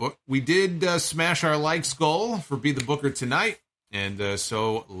tomorrow. But we did smash our likes goal for Be the Booker tonight. And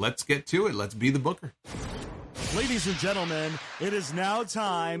so let's get to it. Let's be the Booker. Ladies and gentlemen, it is now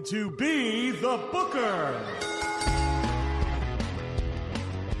time to be the Booker.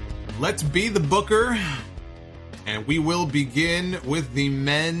 Let's be the Booker, and we will begin with the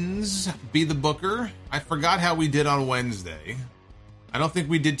men's Be the Booker. I forgot how we did on Wednesday. I don't think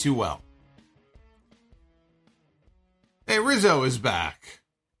we did too well. Hey, Rizzo is back.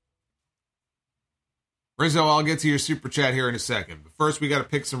 Rizzo, I'll get to your super chat here in a second. But first, we got to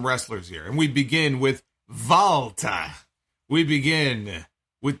pick some wrestlers here. And we begin with Walter. We begin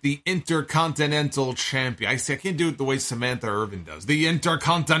with the Intercontinental Champion. I can't do it the way Samantha Irvin does. The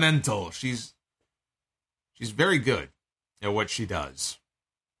Intercontinental. She's very good at what she does.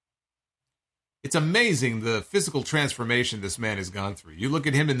 It's amazing the physical transformation this man has gone through. You look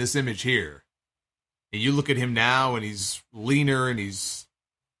at him in this image here, and you look at him now, and he's leaner, and he's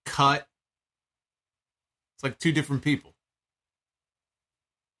cut. It's like two different people.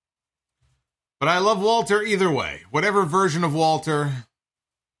 But I love Walter either way. Whatever version of Walter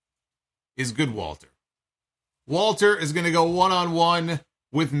is good Walter. Walter is going to go one-on-one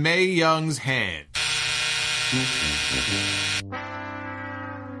with Mae Young's hand.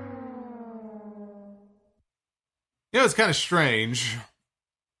 You know, it's kind of strange.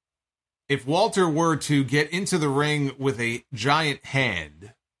 If Walter were to get into the ring with a giant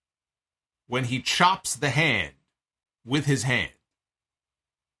hand, when he chops the hand with his hand,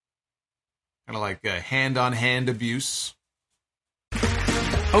 kind of like a hand-on-hand abuse.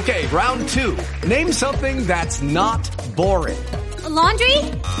 Okay, round two. Name something that's not boring. A laundry?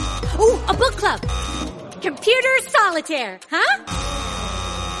 Ooh, a book club. Computer solitaire, huh?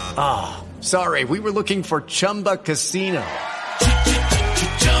 Ah, sorry, we were looking for Chumba Casino.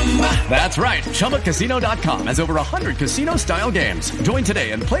 That's right, ChumbaCasino.com has over 100 casino-style games. Join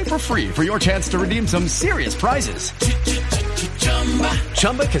today and play for free for your chance to redeem some serious prizes.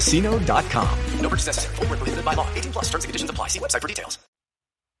 ChumbaCasino.com. No purchase necessary. Void where prohibited by law. 18 plus. Terms and conditions apply. See website for details.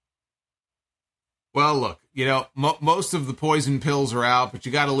 Well, look, you know, most of the poison pills are out, but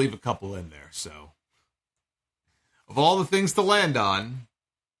you got to leave a couple in there. So, of all the things to land on,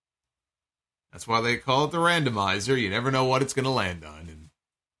 that's why they call it the randomizer. You never know what it's going to land on, and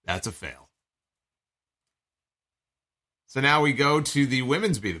that's a fail. So now we go to the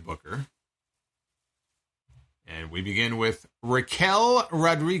women's Be the Booker. And we begin with Raquel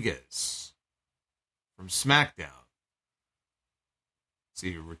Rodriguez from SmackDown.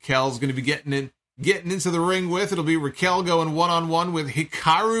 See, Raquel's going to be getting into the ring with. It'll be Raquel going one-on-one with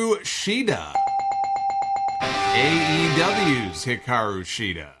Hikaru Shida. AEW's Hikaru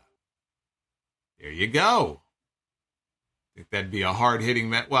Shida. There you go. I think that'd be a hard-hitting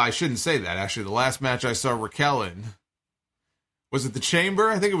match. Well, I shouldn't say that. Actually, the last match I saw Raquel in, was it the Chamber?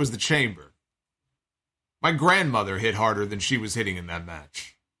 I think it was the Chamber. My grandmother hit harder than she was hitting in that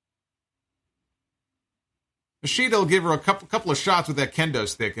match. Shida will give her a couple of shots with that kendo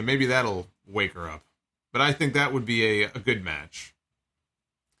stick, and maybe that'll wake her up. But I think that would be a good match.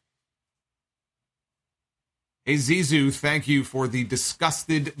 Hey, Zizu, thank you for the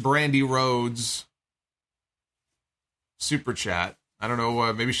Disgusted Brandy Rhodes super chat. I don't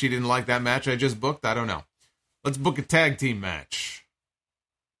know, maybe she didn't like that match I just booked. I don't know. Let's book a tag team match.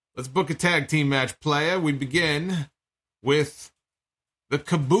 Let's book a tag team match, playa. We begin with the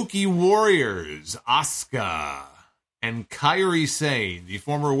Kabuki Warriors, Asuka and Kairi Sane, the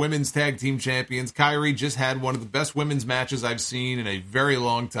former women's tag team champions. Kairi just had one of the best women's matches I've seen in a very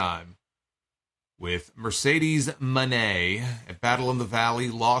long time with Mercedes Moné at Battle in the Valley,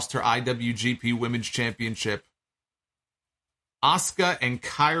 lost her IWGP Women's Championship. Asuka and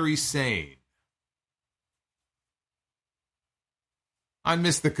Kairi Sane. I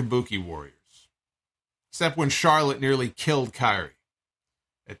miss the Kabuki Warriors. Except when Charlotte nearly killed Kairi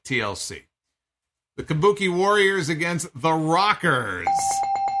at TLC. The Kabuki Warriors against the Rockers.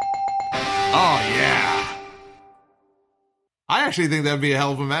 Oh, yeah. I actually think that would be a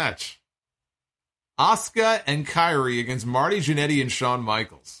hell of a match. Asuka and Kairi against Marty Jannetty and Shawn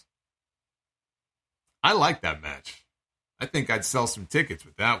Michaels. I like that match. I think I'd sell some tickets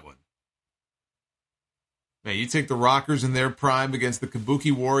with that one. Man, you take the Rockers in their prime against the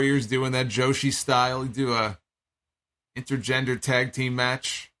Kabuki Warriors doing that Joshi style. You do a intergender tag team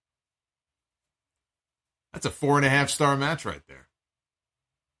match. That's a 4.5-star match right there.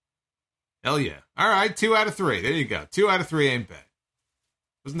 Hell yeah. All right, 2 out of 3. There you go. 2 out of 3 ain't bad.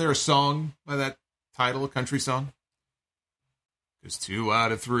 Wasn't there a song by that title, a country song? Because 2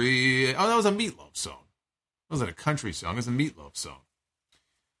 out of 3. Oh, that was a Meatloaf song. It wasn't a country song. It was a Meatloaf song.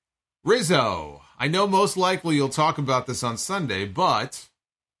 Rizzo, I know most likely you'll talk about this on Sunday, but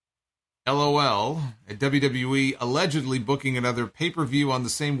LOL at WWE allegedly booking another pay-per-view on the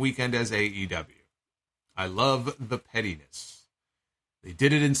same weekend as AEW. I love the pettiness. They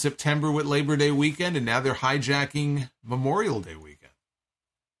did it in September with Labor Day weekend, and now they're hijacking Memorial Day weekend.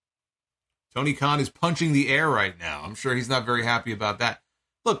 Tony Khan is punching the air right now. I'm sure he's not very happy about that.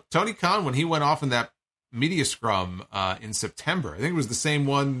 Look, Tony Khan, when he went off in that media scrum in September, I think it was the same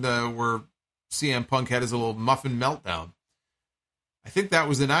one where CM Punk had his little muffin meltdown. I think that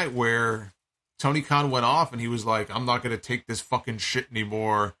was the night where Tony Khan went off and he was like, I'm not going to take this fucking shit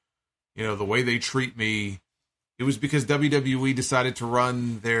anymore. You know, the way they treat me. It was because WWE decided to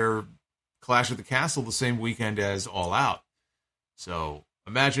run their Clash at the Castle the same weekend as All Out. So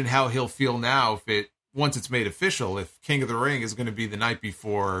imagine how he'll feel now if once it's made official, if King of the Ring is going to be the night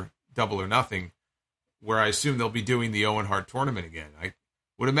before Double or Nothing, where I assume they'll be doing the Owen Hart tournament again. I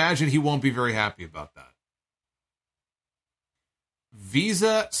would imagine he won't be very happy about that.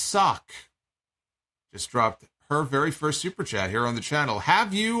 Visa Sock just dropped her very first super chat here on the channel.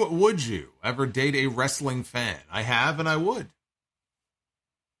 Have you, would you ever date a wrestling fan? I have, and I would.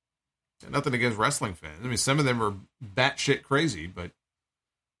 Nothing against wrestling fans. I mean, some of them are batshit crazy, but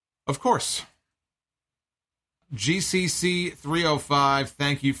of course. GCC 305,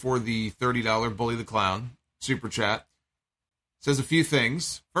 thank you for the $30 Bully the Clown super chat. Says a few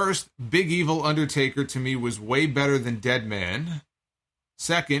things. First, Big Evil Undertaker to me was way better than Dead Man.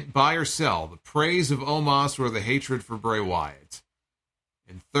 Second, buy or sell, the praise of Omos or the hatred for Bray Wyatt.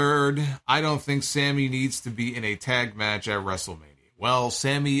 And third, I don't think Sammy needs to be in a tag match at WrestleMania. Well,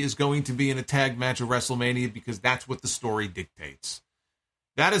 Sammy is going to be in a tag match at WrestleMania because that's what the story dictates.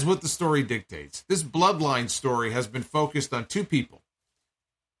 That is what the story dictates. This Bloodline story has been focused on two people.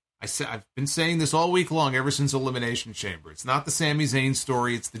 I've been saying this all week long ever since Elimination Chamber. It's not the Sami Zayn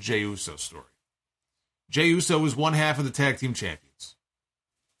story, it's the Jey Uso story. Jey Uso was one half of the tag team champions.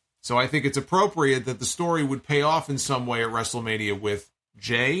 So I think it's appropriate that the story would pay off in some way at WrestleMania with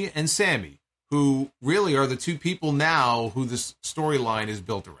Jey and Sammy, who really are the two people now who this storyline is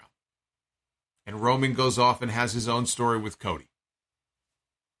built around. And Roman goes off and has his own story with Cody.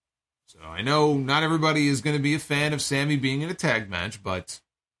 So I know not everybody is going to be a fan of Sammy being in a tag match, but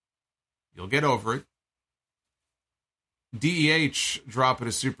you'll get over it. DEH dropping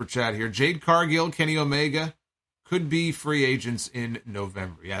a super chat here. Jade Cargill, Kenny Omega could be free agents in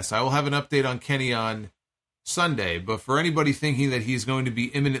November. Yes, I will have an update on Kenny on Sunday, but for anybody thinking that he's going to be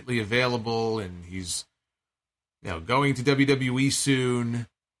imminently available and he's going to WWE soon,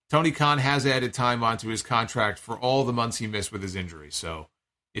 Tony Khan has added time onto his contract for all the months he missed with his injury. So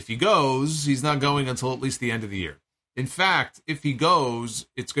if he goes, he's not going until at least the end of the year. In fact, if he goes,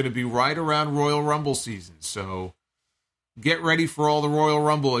 it's going to be right around Royal Rumble season. So get ready for all the Royal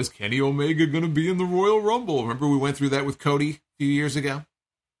Rumble. Is Kenny Omega going to be in the Royal Rumble? Remember we went through that with Cody a few years ago?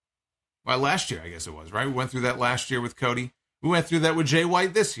 Well, last year, I guess it was, right? We went through that last year with Cody. We went through that with Jay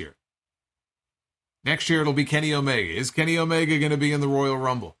White this year. Next year, it'll be Kenny Omega. Is Kenny Omega going to be in the Royal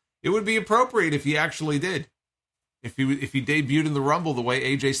Rumble? It would be appropriate if he actually did. If he debuted in the Rumble the way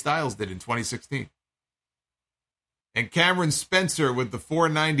AJ Styles did in 2016. And Cameron Spencer with the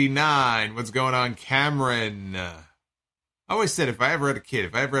 $4.99. What's going on, Cameron? I always said if I ever had a kid,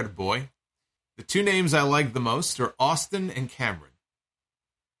 if I ever had a boy, the two names I like the most are Austin and Cameron.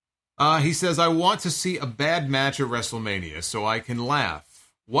 He says, I want to see a bad match at WrestleMania so I can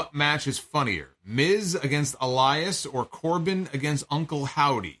laugh. What match is funnier? Miz against Elias or Corbin against Uncle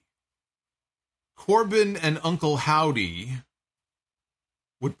Howdy? Corbin and Uncle Howdy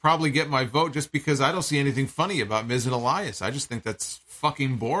would probably get my vote just because I don't see anything funny about Miz and Elias. I just think that's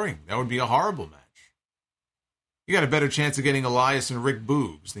fucking boring. That would be a horrible match. You got a better chance of getting Elias and Rick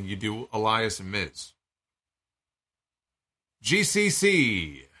Boogs than you do Elias and Miz.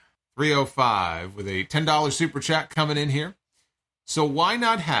 GCC 305 with a $10 super chat coming in here. So why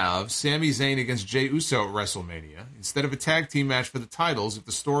not have Sami Zayn against Jey Uso at WrestleMania instead of a tag team match for the titles if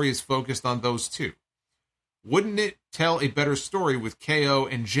the story is focused on those two? Wouldn't it tell a better story with KO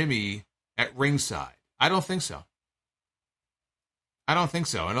and Jimmy at ringside? I don't think so. I don't think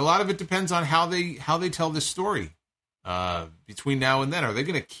so. And a lot of it depends on how they tell this story between now and then. Are they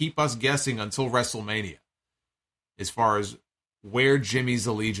going to keep us guessing until WrestleMania as far as where Jimmy's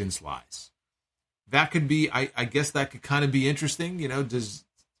allegiance lies? That could be, I guess that could kind of be interesting. You know,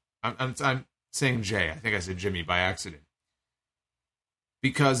 I'm saying Jay. I think I said Jimmy by accident.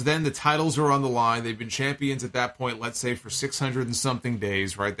 Because then the titles are on the line. They've been champions at that point, let's say, for 600 and something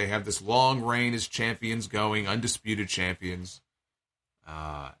days, right? They have this long reign as champions going, undisputed champions.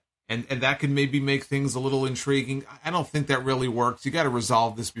 And that could maybe make things a little intriguing. I don't think that really works. You got to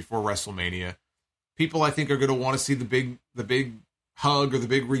resolve this before WrestleMania. People, I think, are going to want to see the big hug or the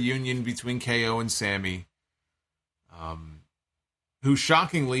big reunion between KO and Sammy. who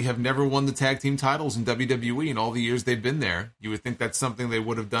shockingly have never won the tag team titles in WWE in all the years they've been there. You would think that's something they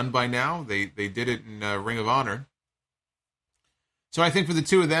would have done by now. They did it in Ring of Honor. So I think for the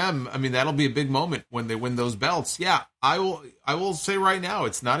two of them, I mean, that'll be a big moment when they win those belts. Yeah, I will say right now,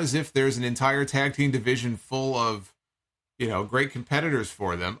 it's not as if there's an entire tag team division full of, great competitors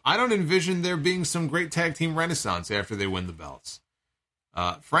for them. I don't envision there being some great tag team renaissance after they win the belts.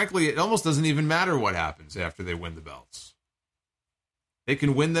 Frankly, it almost doesn't even matter what happens after they win the belts. They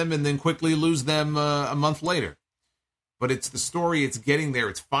can win them and then quickly lose them a month later. But it's the story, it's getting there,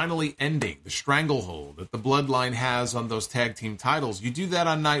 it's finally ending, the stranglehold that the Bloodline has on those tag team titles. You do that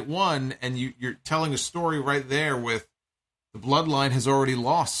on night one, and you're telling a story right there with the Bloodline has already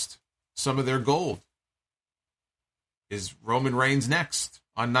lost some of their gold. Is Roman Reigns next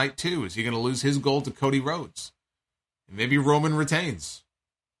on night two? Is he going to lose his gold to Cody Rhodes? And maybe Roman retains.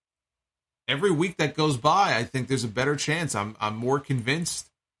 Every week that goes by, I think there's a better chance. I'm more convinced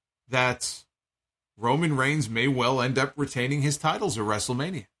that Roman Reigns may well end up retaining his titles at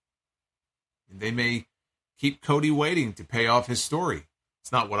WrestleMania. And they may keep Cody waiting to pay off his story.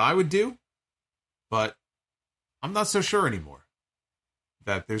 It's not what I would do, but I'm not so sure anymore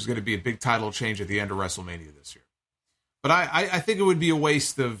that there's going to be a big title change at the end of WrestleMania this year. But I think it would be a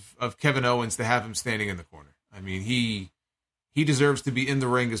waste of Kevin Owens to have him standing in the corner. I mean, he deserves to be in the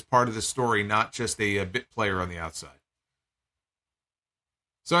ring as part of the story, not just a bit player on the outside.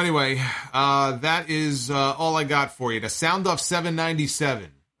 So anyway, that is all I got for you. Now, Sound Off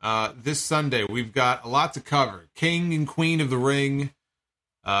 797. This Sunday, we've got a lot to cover. King and Queen of the Ring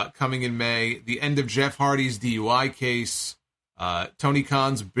coming in May. The end of Jeff Hardy's DUI case. Tony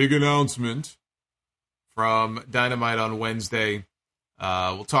Khan's big announcement from Dynamite on Wednesday.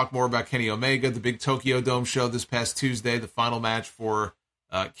 We'll talk more about Kenny Omega, the big Tokyo Dome show this past Tuesday, the final match for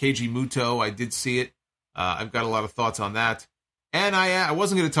Keiji Muto. I did see it. I've got a lot of thoughts on that. And I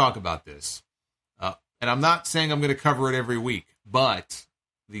wasn't going to talk about this. And I'm not saying I'm going to cover it every week, but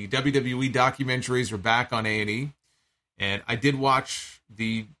the WWE documentaries are back on A&E. And I did watch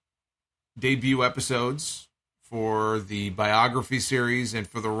the debut episodes for the biography series and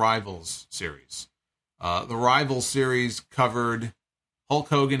for the Rivals series. The Rivals series covered Hulk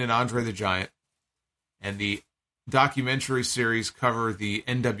Hogan and Andre the Giant, and the documentary series covered the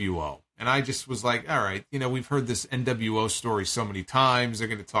NWO. And I just was like, all right, we've heard this NWO story so many times. They're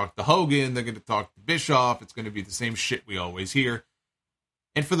going to talk to Hogan. They're going to talk to Bischoff. It's going to be the same shit we always hear.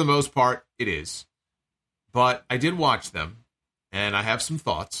 And for the most part, it is. But I did watch them, and I have some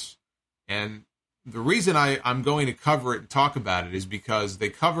thoughts. And the reason I'm going to cover it and talk about it is because they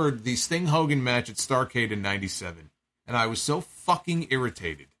covered the Sting-Hogan match at Starrcade in 97. And I was so fucking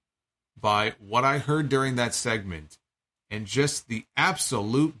irritated by what I heard during that segment and just the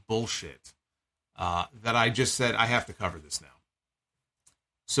absolute bullshit that I just said, I have to cover this now.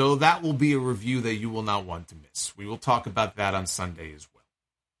 So that will be a review that you will not want to miss. We will talk about that on Sunday as well,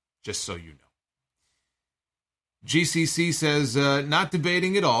 just so you know. GCC says, not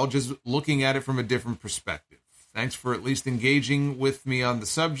debating at all, just looking at it from a different perspective. Thanks for at least engaging with me on the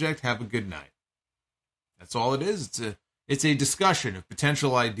subject. Have a good night. That's all it is. It's a discussion of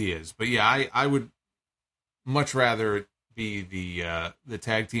potential ideas. But yeah, I would much rather it be the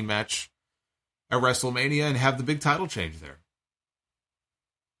tag team match at WrestleMania and have the big title change there.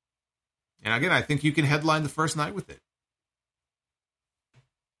 And again, I think you can headline the first night with it.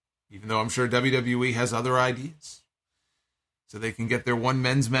 Even though I'm sure WWE has other ideas. So they can get their one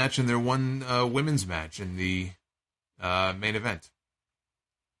men's match and their one women's match in the main event.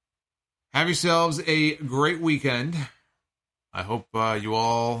 Have yourselves a great weekend. I hope you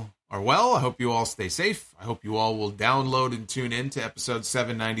all are well. I hope you all stay safe. I hope you all will download and tune in to episode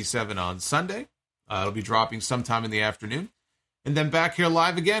 797 on Sunday. It'll be dropping sometime in the afternoon. And then back here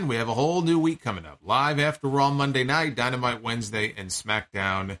live again. We have a whole new week coming up. Live after Raw Monday night, Dynamite Wednesday, and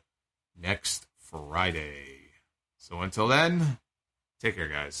SmackDown next Friday. So until then, take care,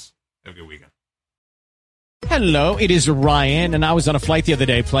 guys. Have a good weekend. Hello, it is Ryan, and I was on a flight the other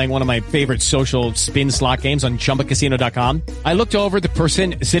day playing one of my favorite social spin slot games on ChumbaCasino.com. I looked over at the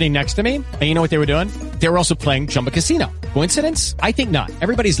person sitting next to me, and you know what they were doing? They were also playing Chumba Casino. Coincidence? I think not.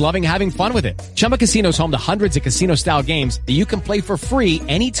 Everybody's loving having fun with it. Chumba Casino is home to hundreds of casino-style games that you can play for free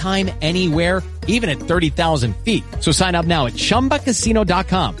anytime, anywhere, even at 30,000 feet. So sign up now at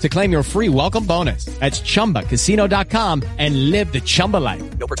ChumbaCasino.com to claim your free welcome bonus. That's ChumbaCasino.com and live the Chumba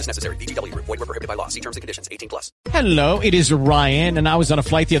life. No purchase necessary. VGW. Void where prohibited by law. See terms and conditions. 18+. Hello, it is Ryan, and I was on a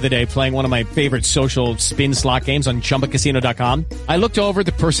flight the other day playing one of my favorite social spin slot games on ChumbaCasino.com. I looked over at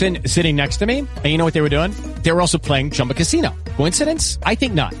the person sitting next to me, and you know what they were doing? They were also playing Chumba Casino. Coincidence? I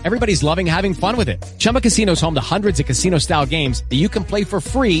think not. Everybody's loving having fun with it. Chumba Casino is home to hundreds of casino-style games that you can play for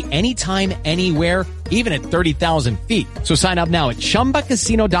free anytime, anywhere, even at 30,000 feet. So sign up now at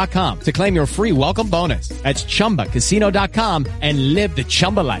ChumbaCasino.com to claim your free welcome bonus. That's ChumbaCasino.com and live the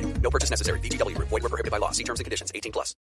Chumba life. No purchase necessary. VGW. Void where prohibited by law. See terms and conditions. 18+.